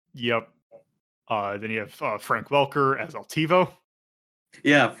 Yep. Then you have Frank Welker as Altivo.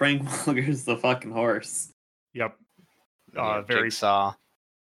 Yeah, Frank Welker's the fucking horse. Yep. Yeah, Very. Jigsaw.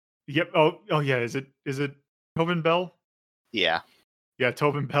 Yep. Oh yeah. Is it Tobin Bell? Yeah. Yeah,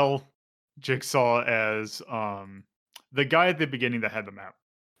 Tobin Bell, Jigsaw as the guy at the beginning that had the map.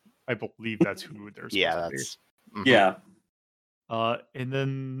 I believe that's who they're supposed Yeah, to be. that's Yeah. And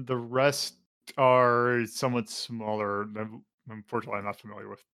then the rest are somewhat smaller. Unfortunately, I'm not familiar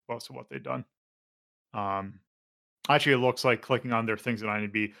with most of what they've done. Actually, it looks like clicking on their things at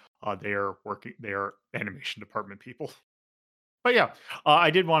IMDb, they are animation department people. But yeah, I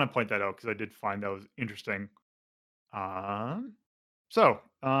did want to point that out because I did find that was interesting.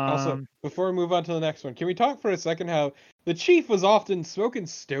 Also, before we move on to the next one, can we talk for a second how the chief was often smoking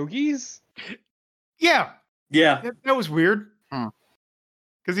stogies? Yeah, Yeah. that was weird. Hmm.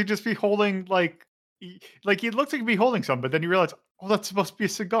 Because he'd just be holding like he looks like he'd be holding some, but then you realize, oh, that's supposed to be a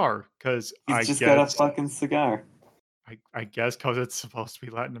cigar. Because He's just got a fucking cigar. I guess because it's supposed to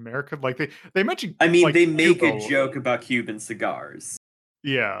be Latin America. Like they mentioned. I mean, like, they make Cuba. a joke about Cuban cigars.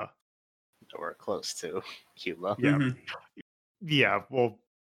 Yeah, we're close to Cuba. yeah, Mhm. yeah. Well,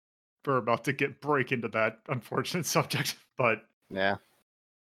 we're about to break into that unfortunate subject, but Yeah.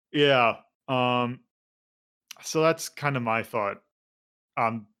 yeah. So that's kind of my thought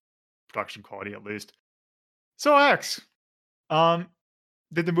on production quality, at least. So X,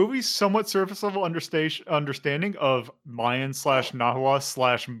 did the movie somewhat surface level understanding of Mayan /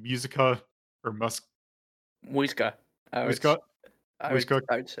 Nahua / Musica or Muisca. Muisca I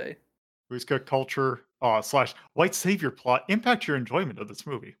would say. Muisca culture / white savior plot impact your enjoyment of this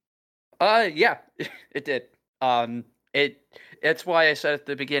movie? Yeah, it did. It's why I said at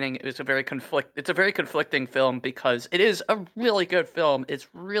the beginning it's a very conflicting film because it is a really good film. It's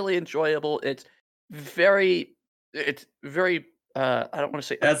really enjoyable. It's very I don't want to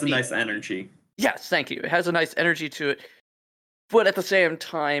say It has a upbeat. nice energy. Yes, thank you. It has a nice energy to it, but at the same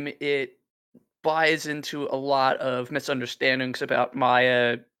time, it buys into a lot of misunderstandings about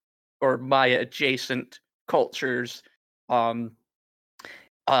Maya or Maya adjacent cultures.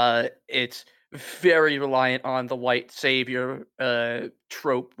 It's very reliant on the white savior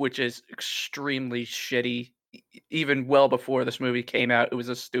trope, which is extremely shitty. Even well before this movie came out, it was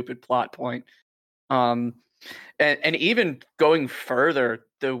a stupid plot point. And even going further,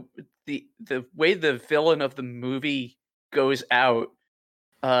 the way the villain of the movie goes out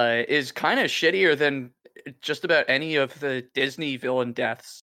is kind of shittier than just about any of the Disney villain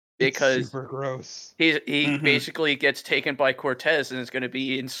deaths It's because super gross. he Mhm. basically gets taken by Cortez and is going to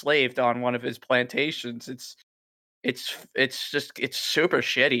be enslaved on one of his plantations. it's super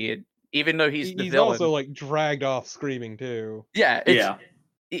shitty. Even though he's the He's villain, also like dragged off screaming too. yeah, Yeah.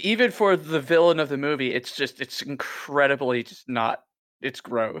 even for the villain of the movie, it's incredibly just not. It's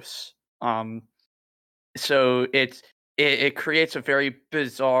gross. So it creates a very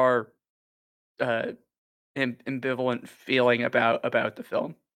bizarre, uh, ambivalent feeling about the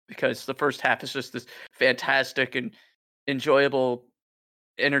film because the first half is just this fantastic and enjoyable,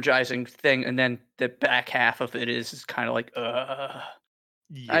 energizing thing, and then the back half of it is kind of like,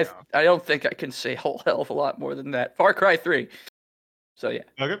 Yeah. I don't think I can say a whole hell of a lot more than that. Far Cry 3. So yeah.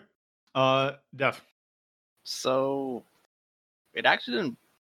 Okay. Def. So it actually didn't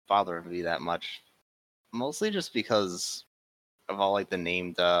bother me that much, mostly just because of all like the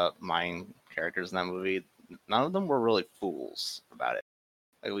named Mayan characters in that movie. None of them were really fools about it.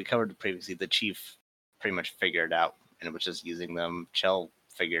 Like we covered previously, the chief pretty much figured it out, and it was just using them. Chell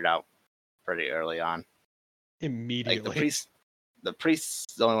figured it out pretty early on. Like Immediately. the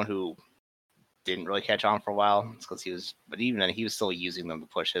priest's the only one who didn't really catch on for a while. It's because but even then, he was still using them to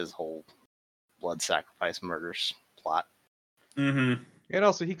push his whole blood sacrifice murders plot. Mm-hmm. And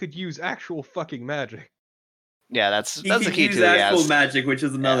also, he could use actual fucking magic. Yeah, that's He the could key use to it. actual Yes. magic, which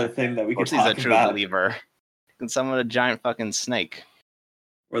is another Yeah. thing that we Of could course, he's talk a true about. believer. He can summon a giant fucking snake.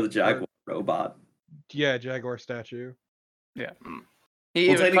 Or the Jaguar robot. Yeah, Jaguar statue. He Well,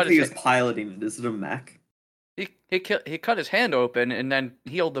 even cut technically, he his, was piloting it. Is it a mech? he cut his hand open and then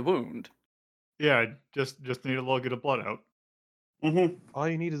healed the wound. Yeah, just need a little bit of blood out. Mm-hmm. All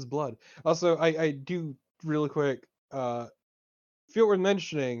you need is blood. Also, I do really quick. Feel worth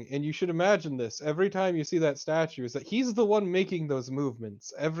mentioning, and you should imagine this every time you see that statue, is that he's the one making those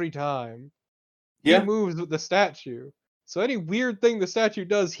movements every time. Yeah. He moves with the statue. So any weird thing the statue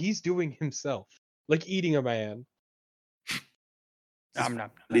does, he's doing himself. Like eating a man. Nom, nom,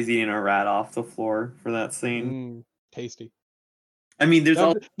 nom. He's eating a rat off the floor for that scene. Tasty. I mean, there's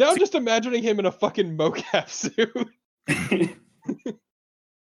all. Now I'm just imagining him in a fucking mocap suit.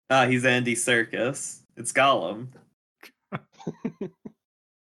 He's Andy Serkis. It's Gollum.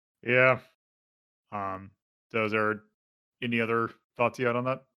 Yeah. Those are any other thoughts you had on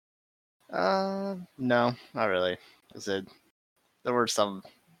that? No, not really. There were some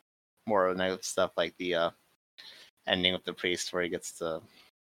more negative stuff like the ending with the priest where he gets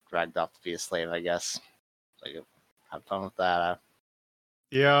dragged off to be a slave, I guess. Like, have fun with that.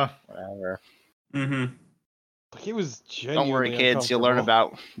 Yeah. Whatever. Mm-hmm. He was genuinely Don't worry, kids. You'll learn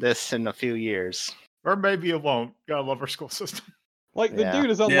uncomfortable. about this in a few years. Or maybe you won't. Gotta love our school system. Like, the Yeah. dude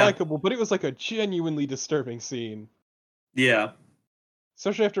is Yeah. unlikable, but it was like a genuinely disturbing scene. Yeah.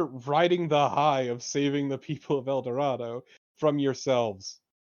 Especially after riding the high of saving the people of El Dorado from yourselves.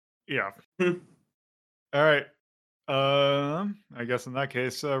 Yeah. Hmm. All right. I guess in that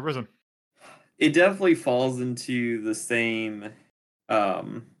case, Risen. It definitely falls into the same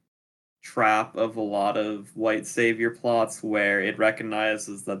trap of a lot of white savior plots where it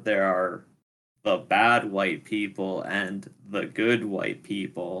recognizes that there are the bad white people and the good white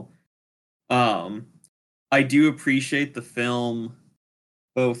people. I do appreciate the film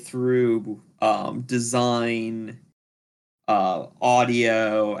both through design,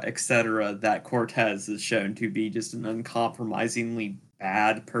 audio, etc., that Cortez is shown to be just an uncompromisingly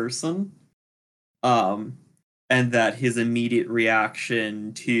bad person. And that his immediate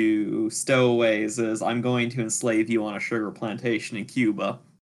reaction to stowaways is, I'm going to enslave you on a sugar plantation in Cuba.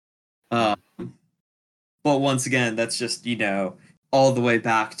 But once again, that's just, all the way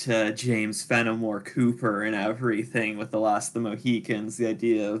back to James Fenimore Cooper and everything with The Last of the Mohicans, the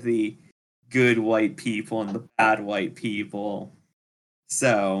idea of the good white people and the bad white people.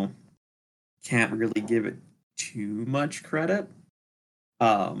 So, can't really give it too much credit.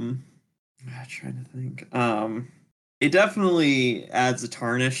 I'm trying to think. It definitely adds a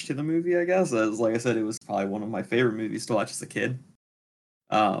tarnish to the movie, I guess. As like I said, it was probably one of my favorite movies to watch as a kid.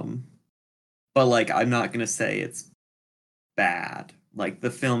 But like, I'm not gonna say it's bad. Like,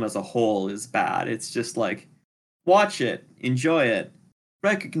 the film as a whole is bad. It's just like, watch it, enjoy it,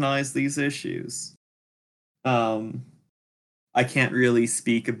 recognize these issues. I can't really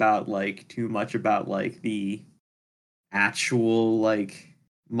speak about like too much about like the actual like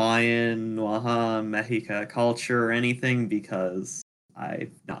Mayan, Oaxaca, Mexica culture or anything because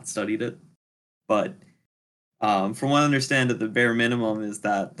I've not studied it. But from what I understand, at the bare minimum is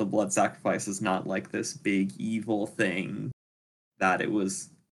that the blood sacrifice is not like this big evil thing that it was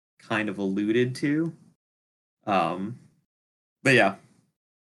kind of alluded to. But yeah.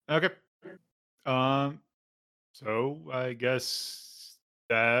 Okay. So I guess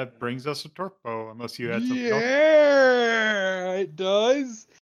that brings us to Torpo, unless you had something else. Yeah, it does.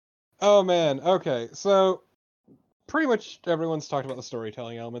 Oh man. Okay, so pretty much everyone's talked about the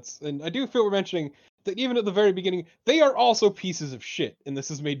storytelling elements, and I do feel we're mentioning that even at the very beginning, they are also pieces of shit, and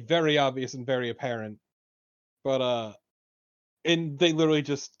this is made very obvious and very apparent. But and they literally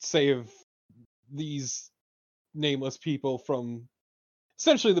just save these nameless people from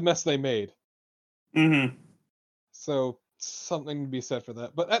essentially the mess they made. Mm-hmm. So something to be said for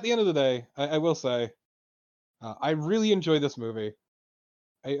that. But at the end of the day, I will say, I really enjoy this movie.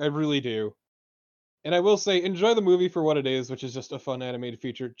 I really do. And I will say, enjoy the movie for what it is, which is just a fun animated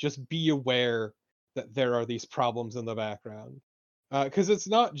feature. Just be aware that there are these problems in the background. Because it's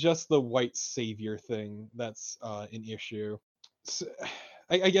not just the white savior thing that's an issue. So,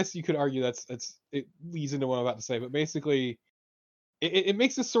 I guess you could argue it leads into what I'm about to say, but basically, it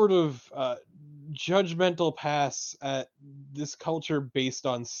makes a sort of judgmental pass at this culture based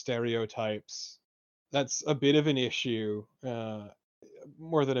on stereotypes. That's a bit of an issue,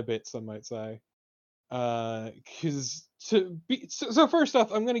 more than a bit, some might say. Because so first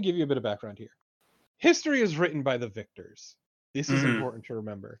off, I'm going to give you a bit of background here. History is written by the victors. This is Mhm. important to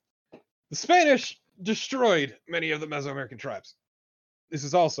remember. The Spanish destroyed many of the Mesoamerican tribes. This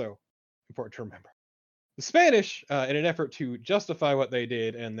is also important to remember. The Spanish, in an effort to justify what they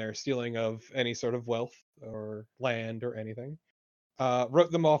did and their stealing of any sort of wealth or land or anything,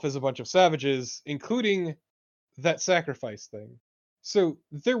 wrote them off as a bunch of savages, including that sacrifice thing. So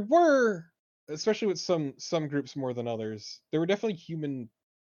there were, especially with some groups more than others, there were definitely human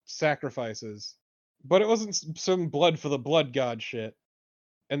sacrifices, but it wasn't some blood for the blood god shit.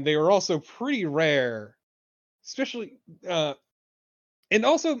 And they were also pretty rare, especially and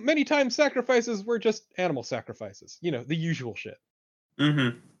also many times sacrifices were just animal sacrifices, the usual shit.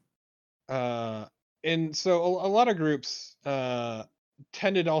 Mm-hmm. And so a lot of groups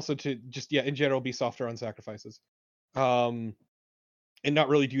tended also to just in general be softer on sacrifices, and not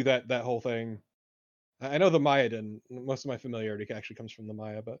really do that whole thing. I know the Maya didn't. Most of my familiarity actually comes from the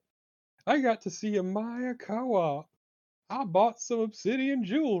Maya, but I got to see a Maya co-op. I bought some obsidian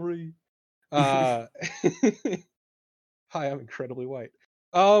jewelry. Hi, I'm incredibly white.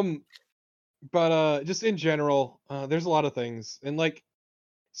 But just in general, there's a lot of things, and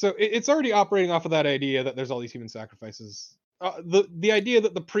so it's already operating off of that idea that there's all these human sacrifices. The idea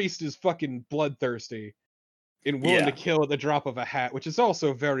that the priest is fucking bloodthirsty and willing to Yeah. kill at the drop of a hat, which is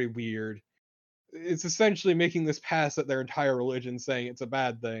also very weird. It's essentially making this pass at their entire religion, saying it's a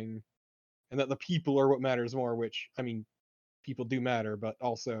bad thing, and that the people are what matters more. Which, I mean, people do matter, but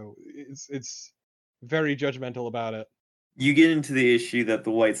also it's very judgmental about it. You get into the issue that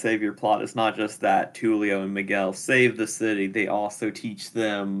the white savior plot is not just that Tulio and Miguel save the city, they also teach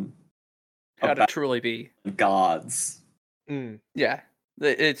them How to about truly be. gods. Mm. Yeah.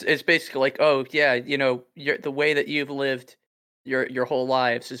 It's basically like, oh yeah, the way that you've lived your whole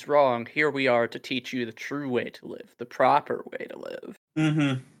lives is wrong. Here we are to teach you the true way to live, the proper way to live.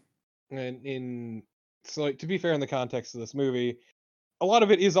 Mm-hmm. And so, to be fair, in the context of this movie, a lot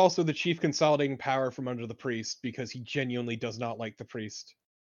of it is also the chief consolidating power from under the priest, because he genuinely does not like the priest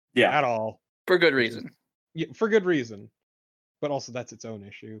Yeah. at all. For good Which is- reason. Yeah, for good reason. But also that's its own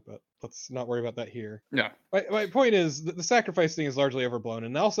issue, but let's not worry about that here. No. My point is that the sacrifice thing is largely overblown,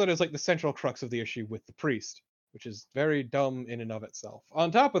 and also it is like the central crux of the issue with the priest, which is very dumb in and of itself. On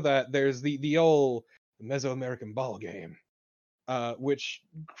top of that, there's the old Mesoamerican ball game, which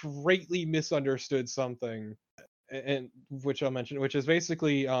greatly misunderstood something, and which I'll mention, which is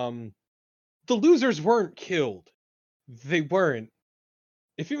basically the losers weren't killed. They weren't.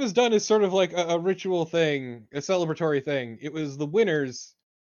 If it was done as sort of like a ritual thing, a celebratory thing, it was the winners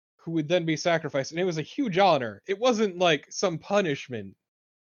who would then be sacrificed, and it was a huge honor. It wasn't like some punishment.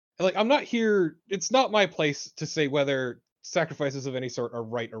 Like, I'm not here, it's not my place to say whether sacrifices of any sort are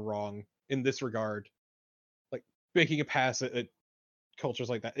right or wrong in this regard. Like, making a pass at cultures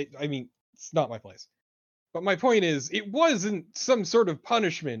like that. I mean, it's not my place. But my point is, it wasn't some sort of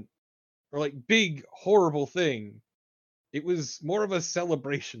punishment or like big horrible thing. It was more of a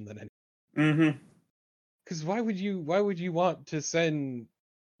celebration than anything. Mm-hmm. Because why would you want to send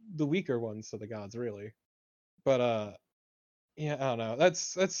the weaker ones to the gods, really? But yeah, I don't know.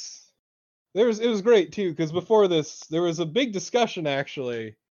 It was great too, because before this there was a big discussion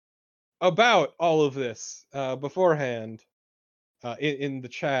actually about all of this beforehand in the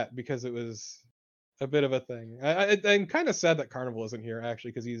chat, because it was a bit of a thing. I'm kind of sad that Carnival isn't here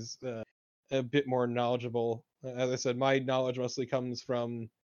actually, because he's a bit more knowledgeable. As I said, my knowledge mostly comes from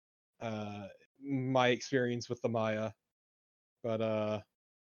my experience with the Maya, but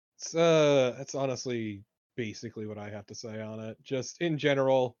it's honestly basically what I have to say on it. Just in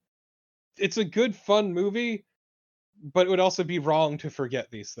general, it's a good fun movie, but it would also be wrong to forget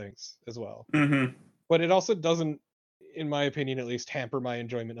these things as well. Mm-hmm. But it also doesn't in my opinion at least, hamper my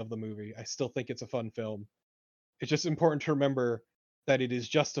enjoyment of the movie. I still think it's a fun film. It's just important to remember that it is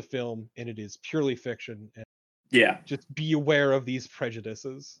just a film and it is purely fiction, and Yeah. just be aware of these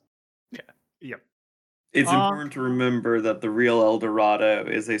prejudices. Yep. It's important to remember that the real El Dorado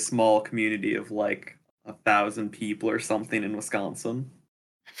is a small community of like 1,000 people or something in Wisconsin.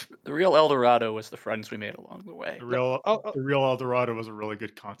 The real El Dorado was the friends we made along the way. The real Oh, the real El Dorado was a really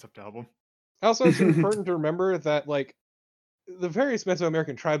good concept album. Also, it's important to remember that like the various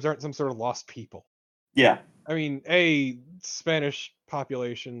Mesoamerican tribes aren't some sort of lost people. Yeah. I mean, a Spanish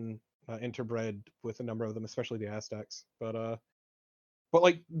population interbred with a number of them, especially the Aztecs. But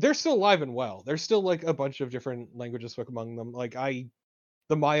like they're still alive and well. There's still like a bunch of different languages spoken among them. Like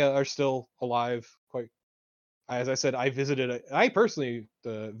the Maya are still alive. Quite as I said, I personally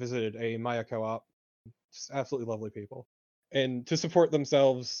visited a Maya co-op. Just absolutely lovely people. And to support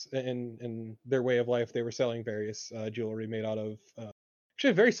themselves in their way of life, they were selling various jewelry made out of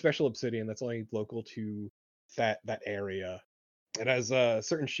actually a very special obsidian that's only local to that area. It has a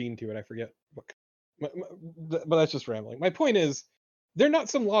certain sheen to it. I forget what, but that's just rambling. My point is, they're not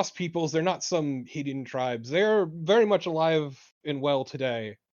some lost peoples. They're not some hidden tribes. They're very much alive and well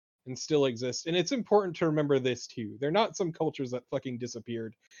today, and still exist. And it's important to remember this too. They're not some cultures that fucking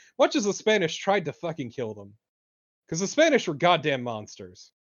disappeared, much as the Spanish tried to fucking kill them. Because the Spanish were goddamn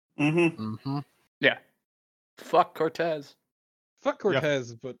monsters. Mm-hmm. Mm-hmm. Yeah. Fuck Cortez. Fuck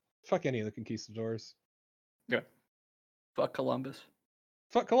Cortez, but fuck any of the conquistadors. Yeah. Fuck Columbus.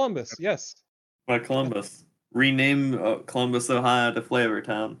 Fuck Columbus, yes. By Columbus. Rename Columbus, Ohio to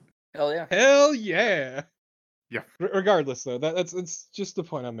Flavortown. Hell yeah. Hell yeah. Yeah. Regardless, though, that's just the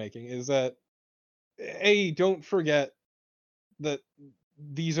point I'm making, is that don't forget that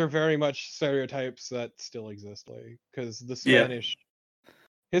these are very much stereotypes that still exist, like, because the Spanish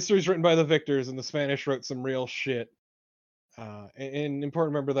history is written by the victors, and the Spanish wrote some real shit. And important to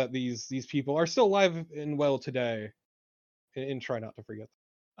remember that these people are still alive and well today, and try not to forget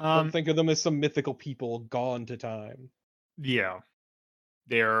them. Don't think of them as some mythical people gone to time. Yeah.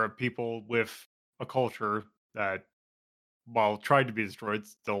 They are people with a culture that, while tried to be destroyed,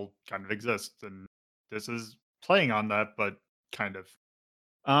 still kind of exists. And this is playing on that, but kind of.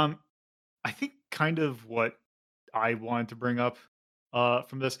 I think kind of what I wanted to bring up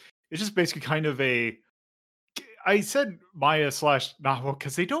from this is just basically kind of I said Maya slash Nahua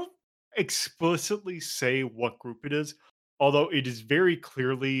because they don't explicitly say what group it is, although it is very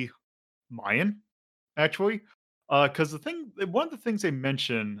clearly Mayan, actually. Because one of the things they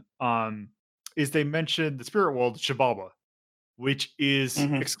mention is they mention the spirit world Shababa, which is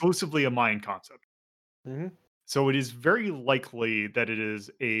exclusively a Mayan concept. Mm-hmm. So it is very likely that it is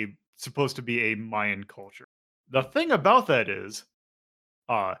supposed to be a Mayan culture. The thing about that is,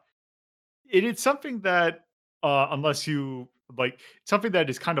 it is something that unless you like something that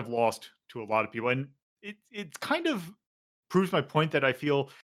is kind of lost to a lot of people, and it kind of proves my point that I feel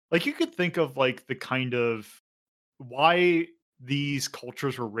like you could think of like the kind of why these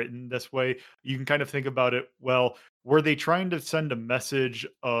cultures were written this way. You can kind of think about it, well, were they trying to send a message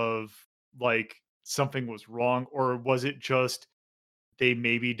of like something was wrong, or was it just they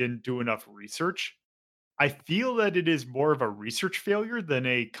maybe didn't do enough research? I feel that it is more of a research failure than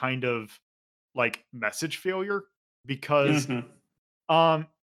a kind of like message failure, because um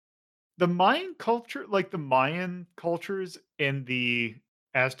the Mayan culture, like the Mayan cultures and the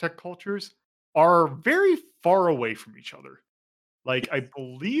Aztec cultures, are very far away from each other. Like I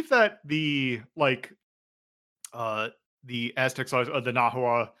believe that the Aztecs, the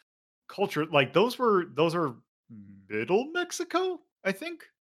Nahua culture, like those are middle Mexico, I think.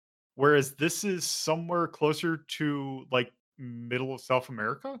 Whereas this is somewhere closer to like middle of South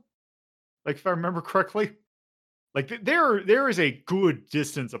America. Like if I remember correctly. Like there is a good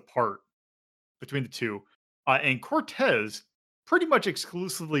distance apart between the two. And Cortez pretty much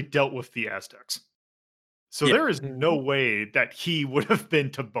exclusively dealt with the Aztecs. So Yeah. there is no way that he would have been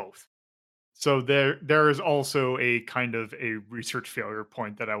to both. So there is also a kind of a research failure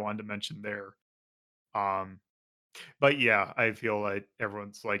point that I wanted to mention there. But yeah, I feel like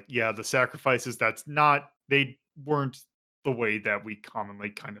everyone's like, yeah, the sacrifices, they weren't the way that we commonly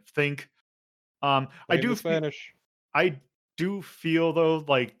kind of think. I Blame do the feel, Spanish. I do feel though,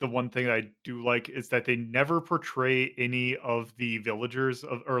 like the one thing I do like is that they never portray any of the villagers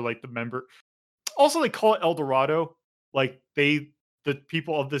or like the member. Also, they call it El Dorado. Like the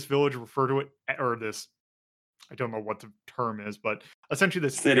people of this village refer to it, or this. I don't know what the term is, but essentially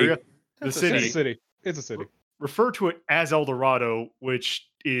this City. area, the It's a city, It's a city. It's a city. refer to it as El Dorado, which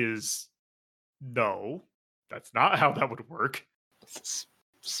is no, that's not how that would work. It's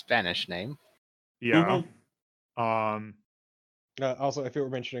a Spanish name. Yeah. Um, Also, if you were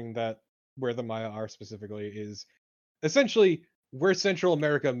mentioning that where the Maya are specifically is essentially where Central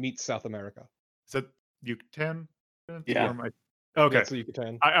America meets South America. is that Yucatan Peninsula? Yeah. Or am I... Yeah, Okay. it's the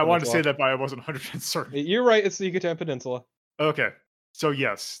Yucatan I wanted to say Peninsula. that, but I wasn't 100% certain. You're right, it's the Yucatan Peninsula. Okay. So,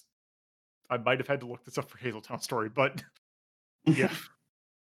 yes. I might have had to look this up for Hazeltown Story, but yeah.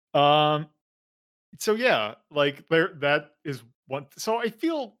 So yeah, like there that is one. So I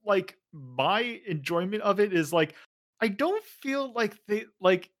feel like my enjoyment of it is like I don't feel like they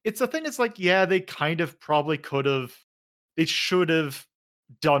like it's a thing. It's like yeah, they kind of probably could have, they should have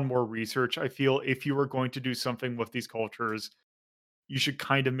done more research. I feel if you were going to do something with these cultures, you should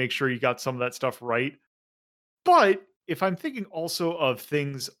kind of make sure you got some of that stuff right. But if I'm thinking also of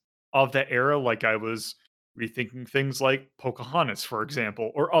things of that era, like I was rethinking things like Pocahontas, for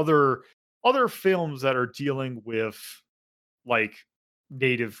example, or other films that are dealing with like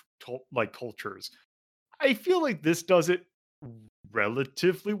native like cultures, I feel like this does it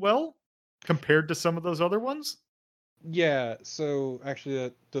relatively well compared to some of those other ones. Yeah, so actually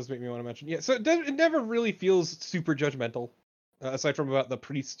that does make me want to mention. Yeah, so it never really feels super judgmental, aside from about the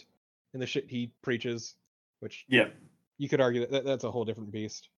priest and the shit he preaches, which Yeah. you could argue that that's a whole different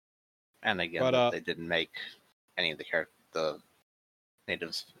beast. And again, But, that they didn't make any of the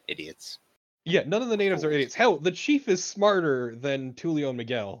natives idiots. Yeah, none of the natives are Fools. idiots. Hell, the chief is smarter than Tulio and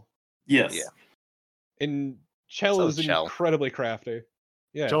Miguel, Yes. Yeah. and Chell So is is Chell. incredibly crafty.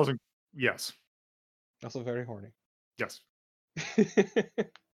 Yeah, Chelsea, yes, also very horny. yes,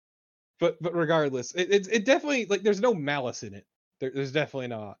 but regardless, it definitely like there's no malice in it. There's definitely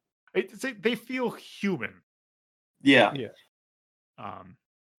not. they feel human. Yeah. Yeah.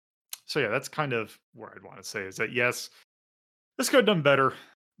 So yeah, that's kind of where I'd want to say is that yes, this could have done better,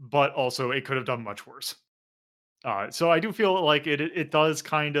 but also it could have done much worse. So I do feel like it does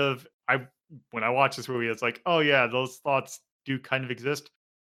kind of when I watch this movie, it's like, oh yeah, those thoughts do kind of exist.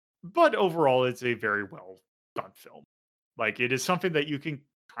 But overall, it's a very well done film. Like it is something that you can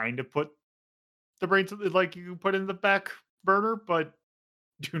kind of put the brain to like you can put in the back burner, but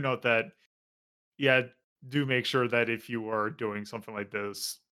do note that yeah, do make sure that if you are doing something like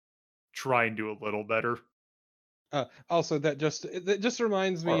this, try and do a little better. Also, that just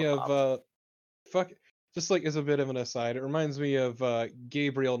reminds me Or of fuck. Just like as a bit of an aside, it reminds me of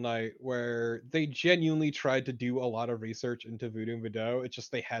Gabriel Knight, where they genuinely tried to do a lot of research into Voodoo and Vidal. It's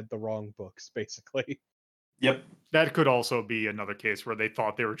just they had the wrong books, basically. Yep. That could also be another case where they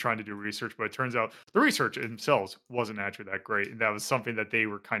thought they were trying to do research, but it turns out the research themselves wasn't actually that great, and that was something that they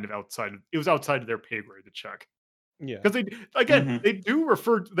were kind of outside of. It was outside of their pay grade to check. Yeah. Because they again, Mhm. they do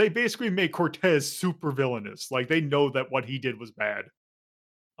refer. They basically make Cortez super villainous. Like they know that what he did was bad.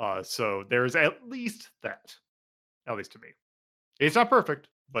 So there's at least that, at least to me. It's not perfect,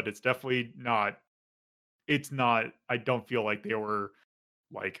 but it's definitely not. It's not. I don't feel like they were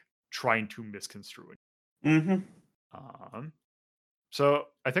like trying to misconstrue it. Mm-hmm. So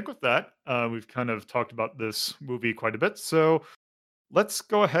I think with that, we've kind of talked about this movie quite a bit. So let's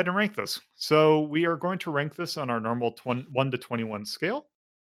go ahead and rank this. So we are going to rank this on our normal 1 to 21 scale,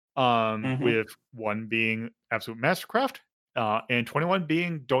 with 1 being absolute mastercraft, and 21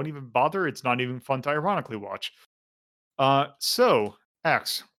 being don't even bother. It's not even fun to ironically watch. So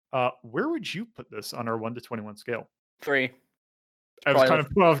Axe, where would you put this on our 1 to 21 scale? 3. I was Probably kind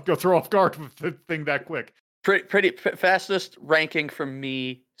of well, go throw off guard with the thing that quick. Pretty fastest ranking from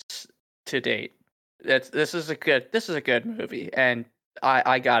me to date. This is a good movie, and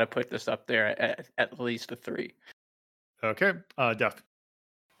I gotta put this up there at least a 3. Okay, Death.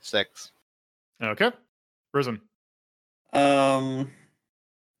 6. Okay, Risen. I'd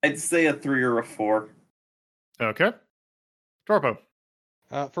say a 3 or a 4. Okay, Torpo.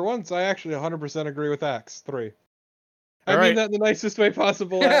 For once, I actually 100% agree with Axe. 3. I All mean right. that in the nicest way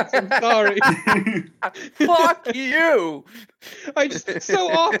possible, Axe. I'm sorry. Fuck you! I just so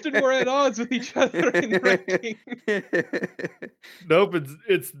often we're at odds with each other in ranking. Nope,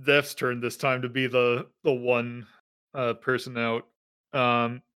 it's Death's turn this time to be the one person out.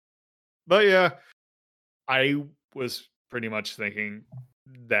 But yeah, I was pretty much thinking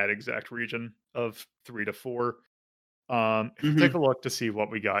that exact region of 3 to 4. If you take a look to see what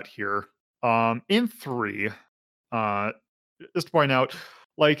we got here. In 3, just to point out,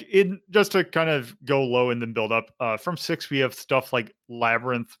 like just to kind of go low and then build up. From 6, we have stuff like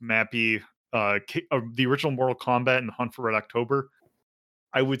Labyrinth, Mappy, the original Mortal Kombat, and Hunt for Red October.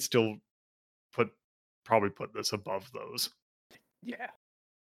 I would still probably put this above those. Yeah.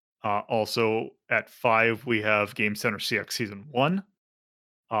 Also at 5, we have Game Center CX Season 1.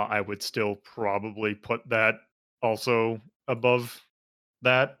 I would still probably put that also above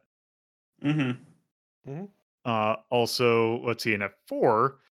that. Mm-hmm. Mhm. Also, let's see, and at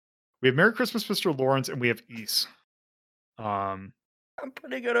 4, we have Merry Christmas, Mr. Lawrence, and we have Ease. I'm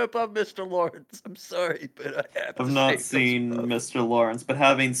putting it up on Mr. Lawrence. I'm sorry, but I have to I've say not those seen both. Mr. Lawrence, but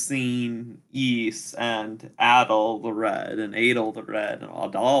having seen Ys and Adol the Red and Adol the Red and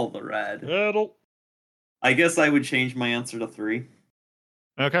Adal the Red, Adult. I guess I would change my answer to 3.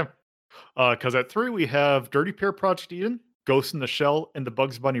 Okay. Because at 3, we have Dirty Pair Project Eden, Ghost in the Shell, and the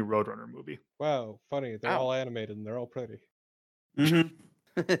Bugs Bunny Roadrunner movie. Wow, funny. They're Wow. all animated and they're all pretty. Mm-hmm.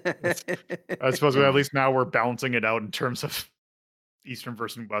 I suppose at least now we're balancing it out in terms of Eastern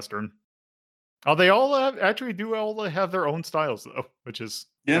versus Western. They all actually do all have their own styles, though, which is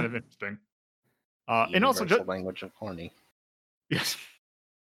kind of interesting. And also, Universal language of horny. yes.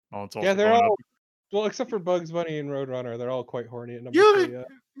 Oh, it's also Yeah, they're going all up. well, except for Bugs Bunny and Roadrunner, they're all quite horny at number Yeah, 3.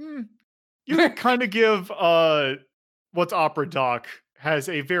 Yeah. You can kind of give what's Opera Doc has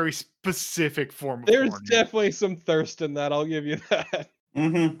a very specific form of There's horny. definitely some thirst in that. I'll give you that.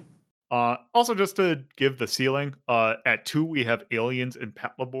 Mm-hmm. Also, just to give the ceiling, at 2 we have Aliens and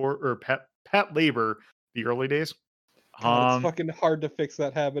Pat Labor, the early days. God, it's fucking hard to fix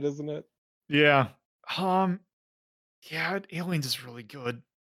that habit, isn't it? Yeah. Yeah, Aliens is really good.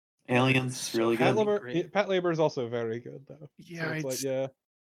 Aliens is really Pat good. Pat Labor is also very good though. Yeah, So it's like, it's-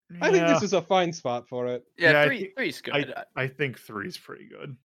 I think this is a fine spot for it. Yeah, Yeah, three's good. I think 3 is pretty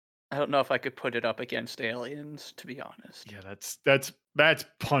good. I don't know if I could put it up against Aliens, to be honest. Yeah, that's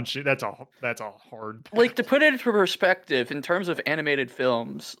punchy. That's a hard. Like, to put it into perspective, in terms of animated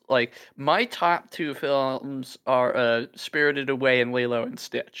films, like my top 2 films are Spirited Away and Lilo and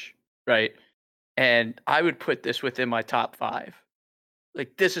Stitch, right? And I would put this within my top 5.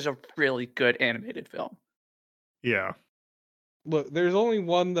 Like, this is a really good animated film. Yeah. Look, there's only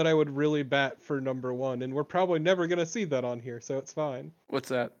one that I would really bat for number 1, and we're probably never gonna see that on here, so it's fine. What's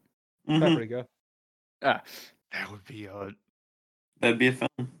that? Mm-hmm. Paprika. Ah, That would be That'd be a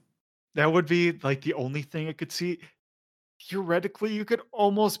film. that would be like the only thing I could see. Theoretically, you could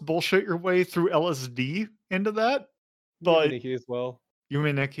almost bullshit your way through LSD into that, but Nikki as well.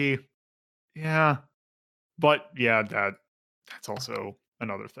 Yume Nikki, yeah, but yeah, that's also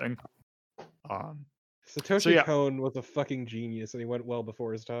another thing. Satoshi yeah. Kon was a fucking genius, and he went well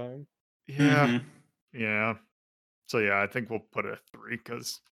before his time. Yeah, Mhm. yeah. So yeah, I think we'll put it at 3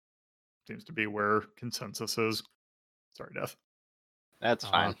 because seems to be where consensus is. Sorry, Death. That's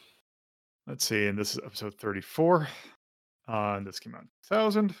fine. Let's see, and this is episode 34. And this came out in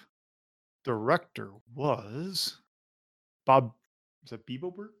 2000. Director was Bob. Is that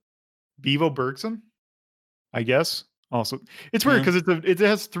Bevo Bergson? I guess. Also, it's weird because it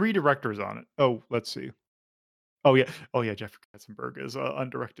has 3 directors on it. Oh, let's see. Oh yeah, Jeffrey Katzenberg is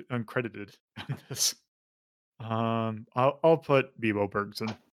uncredited on this. I'll put Bevo Bergson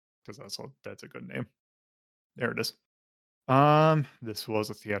because that's a good name. There it is. This was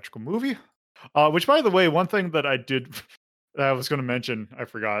a theatrical movie. Which, by the way, one thing that I was going to mention, I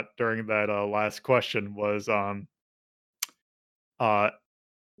forgot during that last question was I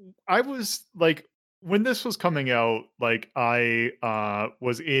was like, when this was coming out, like I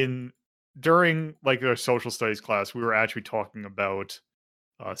was in during like our social studies class, we were actually talking about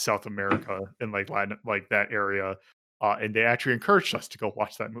South America and like Latin, like that area, and they actually encouraged us to go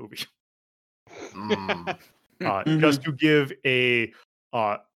watch that movie. Just to give a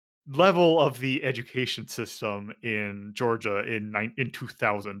level of the education system in Georgia in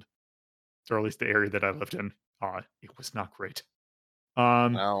 2000, or at least the area that I lived in, it was not great.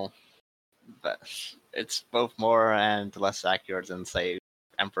 Well, it's both more and less accurate than, say,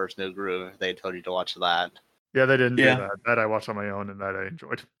 Emperor's New Groove. If they told you to watch that. Yeah, they didn't do that. That I watched on my own and that I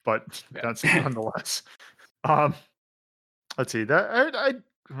enjoyed, but that's nonetheless. Let's see that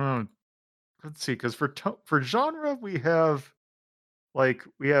let's see, because for genre we have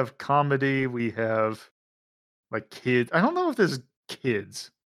comedy, we have like kids. I don't know if there's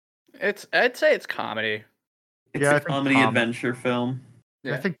kids. I'd say it's comedy. It's a comedy adventure film.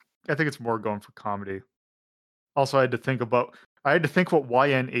 Yeah. I think it's more going for comedy. Also, I had to think what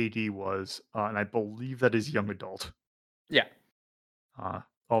YNAD was, and I believe that is young adult. Yeah.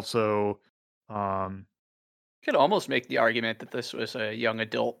 Also, could almost make the argument that this was a young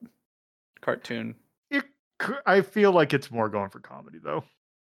adult cartoon. I feel like it's more going for comedy, though.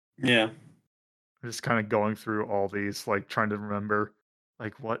 Yeah. I'm just kind of going through all these, like trying to remember,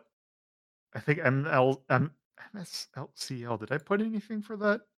 like what I think MSLCL. Did I put anything for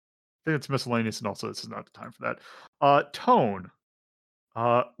that? I think it's miscellaneous, and also this is not the time for that. Tone.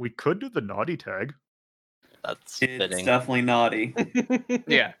 We could do the naughty tag. It's fitting. Definitely naughty.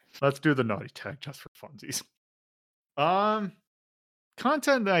 Yeah. Let's do the naughty tag just for funsies.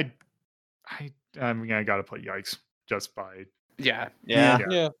 Content that I mean, I gotta put yikes just by. Yeah. Yeah.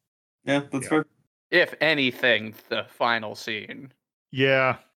 Yeah. Yeah, that's Yeah. fair. If anything, the final scene.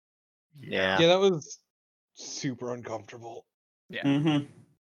 Yeah. Yeah. Yeah, that was super uncomfortable. Yeah. Mm-hmm.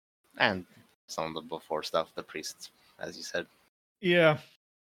 And some of the before stuff, the priests, as you said. Yeah.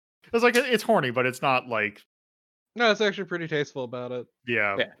 It's like it's horny, but it's not like No, it's actually pretty tasteful about it.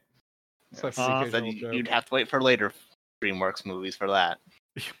 yeah. Yeah. Except for Uh, the Said occasional joke. you'd have to wait for later DreamWorks movies for that.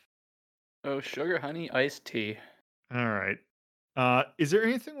 Oh, sugar honey iced tea. All right. Is there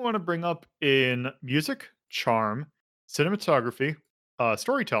anything we want to bring up in music, charm, cinematography,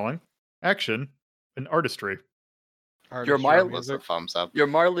 storytelling, action, and artistry? Artistry mild- Was a music. thumbs up. Your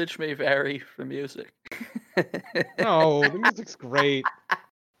mileage may vary for music. No, the music's great.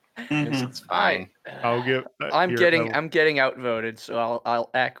 Mm-hmm. It's fine. I'll give. I'm here, I'm getting outvoted, so I'll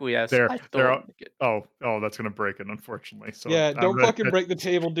acquiesce. There- I still there don't like it. Oh, that's gonna break it, unfortunately. So Yeah, I'm don't gonna- fucking break the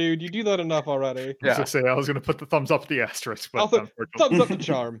table, dude. You do that enough already. I was Yeah. gonna say I was gonna put the thumbs up the asterisk, but Also, unfortunately, thumbs up to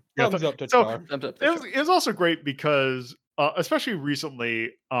charm. Yeah, Thumbs up to so- charm. Thumbs up. it was also great because, especially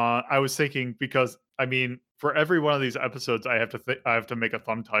recently, I was thinking because I mean, for every one of these episodes, I have to make a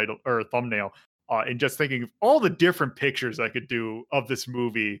thumb title or a thumbnail, and just thinking of all the different pictures I could do of this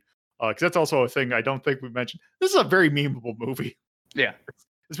movie, because that's also a thing I don't think we mentioned. This is a very memeable movie. Yeah.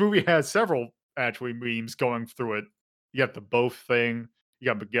 This movie has several actually memes going through it. You got the both thing. You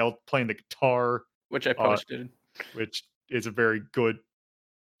got Miguel playing the guitar, Which I posted. which is a very good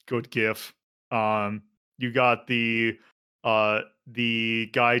gif. You got the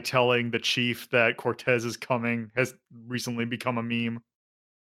guy telling the chief that Cortez is coming has recently become a meme.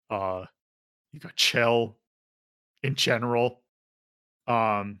 You got Chell in general.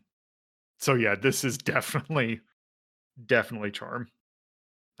 So yeah, this is definitely charm.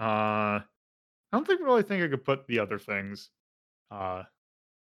 I don't really think I could put the other things. Yeah.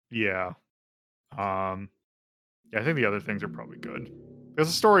 Yeah, I think the other things are probably good. Because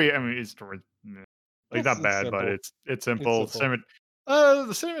the story, I mean, it's story, like It's- not it's bad, but simple. it's simple. simple.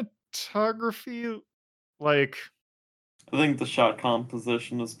 The cinematography, like I think the shot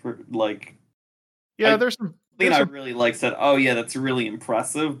composition is like. yeah, I- there's some. I think There's I some really like said, oh yeah, that's really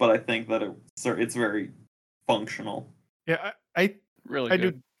impressive, but I think that it's very functional. yeah, I Really I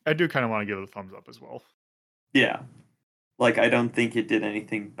good. do kind of want to give it a thumbs up as well. Yeah, like I don't think it did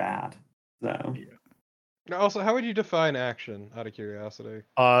anything bad. So Now, also, how would you define action? Out of curiosity.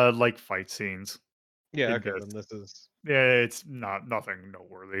 Like fight scenes. Yeah, It okay, does. then this is. Yeah, it's nothing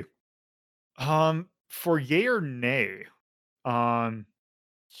noteworthy. For yay or nay,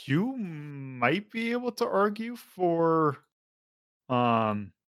 you might be able to argue for,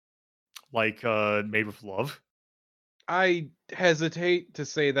 like Made with Love. I hesitate to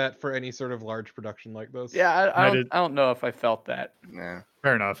say that for any sort of large production like this. Yeah, I did- I don't know if I felt that. Yeah.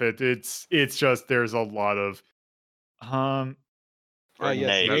 Fair enough. It's just there's a lot of, For yes,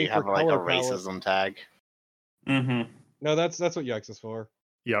 nay, nay you for have like a color palette. racism tag. mm-hmm. No, that's what Yikes is for.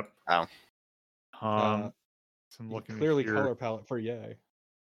 yep. Oh. So I'm looking Clearly, here. color palette for yay.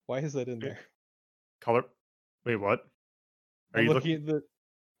 Why is that in there? Color. Wait, what? Are I'm you looking looking? at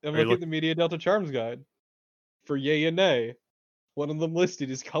the. I'm are you looking at the Media Delta Charms guide for yay and nay. One of them listed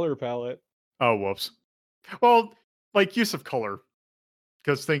is color palette. Oh, whoops. Well, like use of color,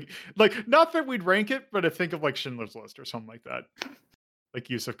 because like not that we'd rank it, but I think of like Schindler's List or something like that. Like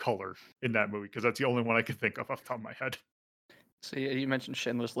use of color in that movie, because that's the only one I can think of off the top of my head. See, you mentioned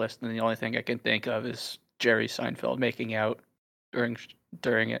Schindler's List, and the only thing I can think of is Jerry Seinfeld making out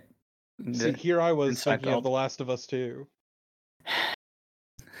during it. And See, the- here I was in thinking of Seinfeld. The Last of Us 2.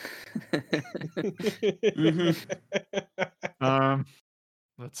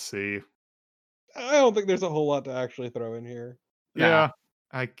 Let's see. I don't think there's a whole lot to actually throw in here. Nah. Yeah,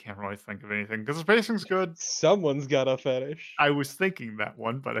 I can't really think of anything because the pacing's good. Someone's got a fetish. I was thinking that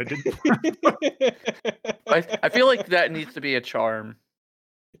one, but I didn't. I feel like that needs to be a charm.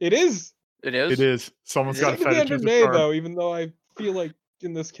 It is. It is. It is. Someone's It got a It can be fetish. under as a nay charm. though, even though I feel like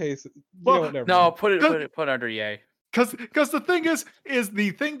in this case, you Well, know what? Never No, mind. put it under yay. Because the thing is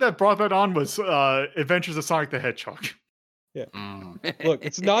the thing that brought that on was Adventures of Sonic the Hedgehog. Mm. Look,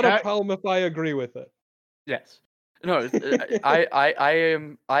 it's not a That- problem if I agree with it. Yes. No,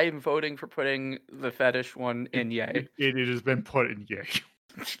 I am voting for putting the fetish one in yay. It has been put in yay.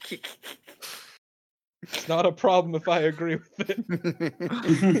 It's not a problem if I agree with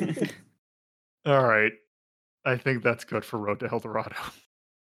it. All right, I think that's good for Road to El Dorado.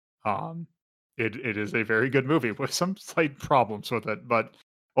 It is a very good movie with some slight problems with it, but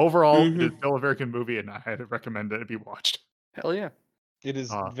overall, it is still a very good movie, and I highly recommend that it be watched. Hell yeah. It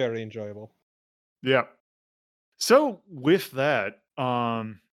is very enjoyable. Yeah. So with that,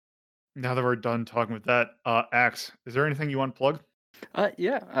 now that we're done talking with that, Axe, is there anything you want to plug?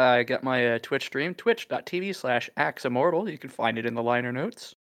 Yeah, I got my Twitch stream, twitch.tv/AxeImmortal. You can find it in the liner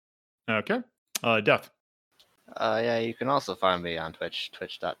notes. Okay. Death. Yeah, you can also find me on Twitch,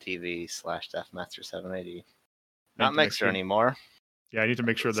 twitch.tv/deathmaster780. Not to make Mixer sure- anymore. Yeah, I need to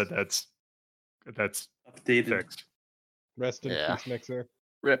make sure that that's Updated. fixed. Rest in Yeah. peace, Mixer.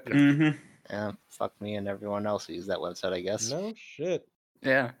 Rip. Mm-hmm. Yeah, fuck me and everyone else who used that website, I guess. No shit.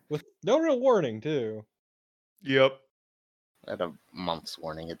 Yeah. With no real warning, too. Yep. At a month's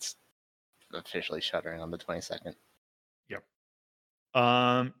warning, it's officially shuttering on the 22nd.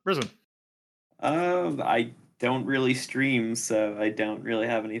 Risen. I don't really stream, so I don't really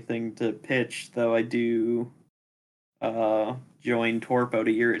have anything to pitch, though I do join Torpo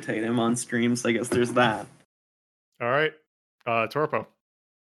to irritate him on stream, so I guess there's that. All right. Torpo.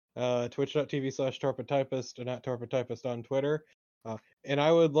 Twitch.tv/torpotypist and @torpotypist on Twitter. And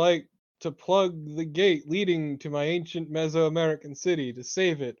I would like to plug the gate leading to my ancient Mesoamerican city to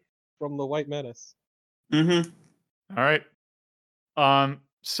save it from the White Menace. Mm-hmm. All right.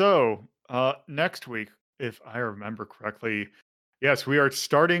 So next week, if I remember correctly, yes, we are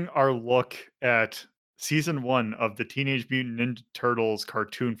starting our look at season 1 of the Teenage Mutant Ninja Turtles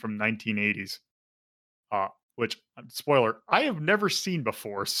cartoon from 1980s. Which, spoiler, I have never seen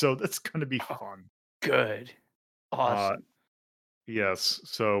before, so that's going to be fun. Good. Awesome. Yes,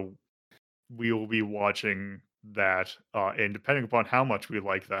 so we will be watching that, and depending upon how much we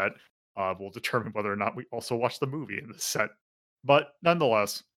like that, we'll determine whether or not we also watch the movie in the set. But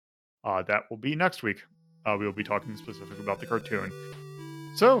nonetheless, that will be next week. We will be talking specifically about the cartoon.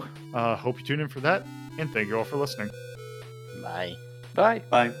 So, hope you tune in for that, and thank you all for listening. Bye. Bye.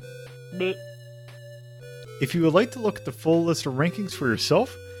 Bye. If you would like to look at the full list of rankings for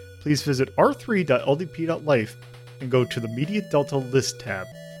yourself, please visit r3.ldp.life and go to the Media Delta List tab.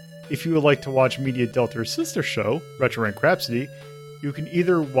 If you would like to watch Media Delta's sister show, Retro Rank Rhapsody, you can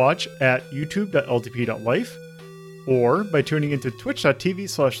either watch at youtube.ldp.life or by tuning into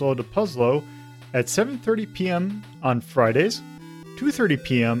twitch.tv/loadedpuzzlo at 7:30 p.m. on Fridays, 2:30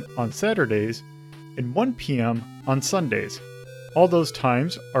 p.m. on Saturdays, and 1 p.m. on Sundays. All those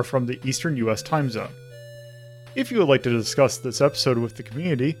times are from the Eastern US time zone. If you would like to discuss this episode with the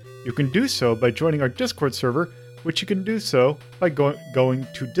community, you can do so by joining our Discord server, which you can do so by going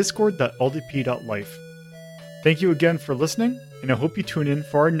to discord.ldp.life. Thank you again for listening, and I hope you tune in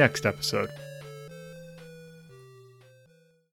for our next episode.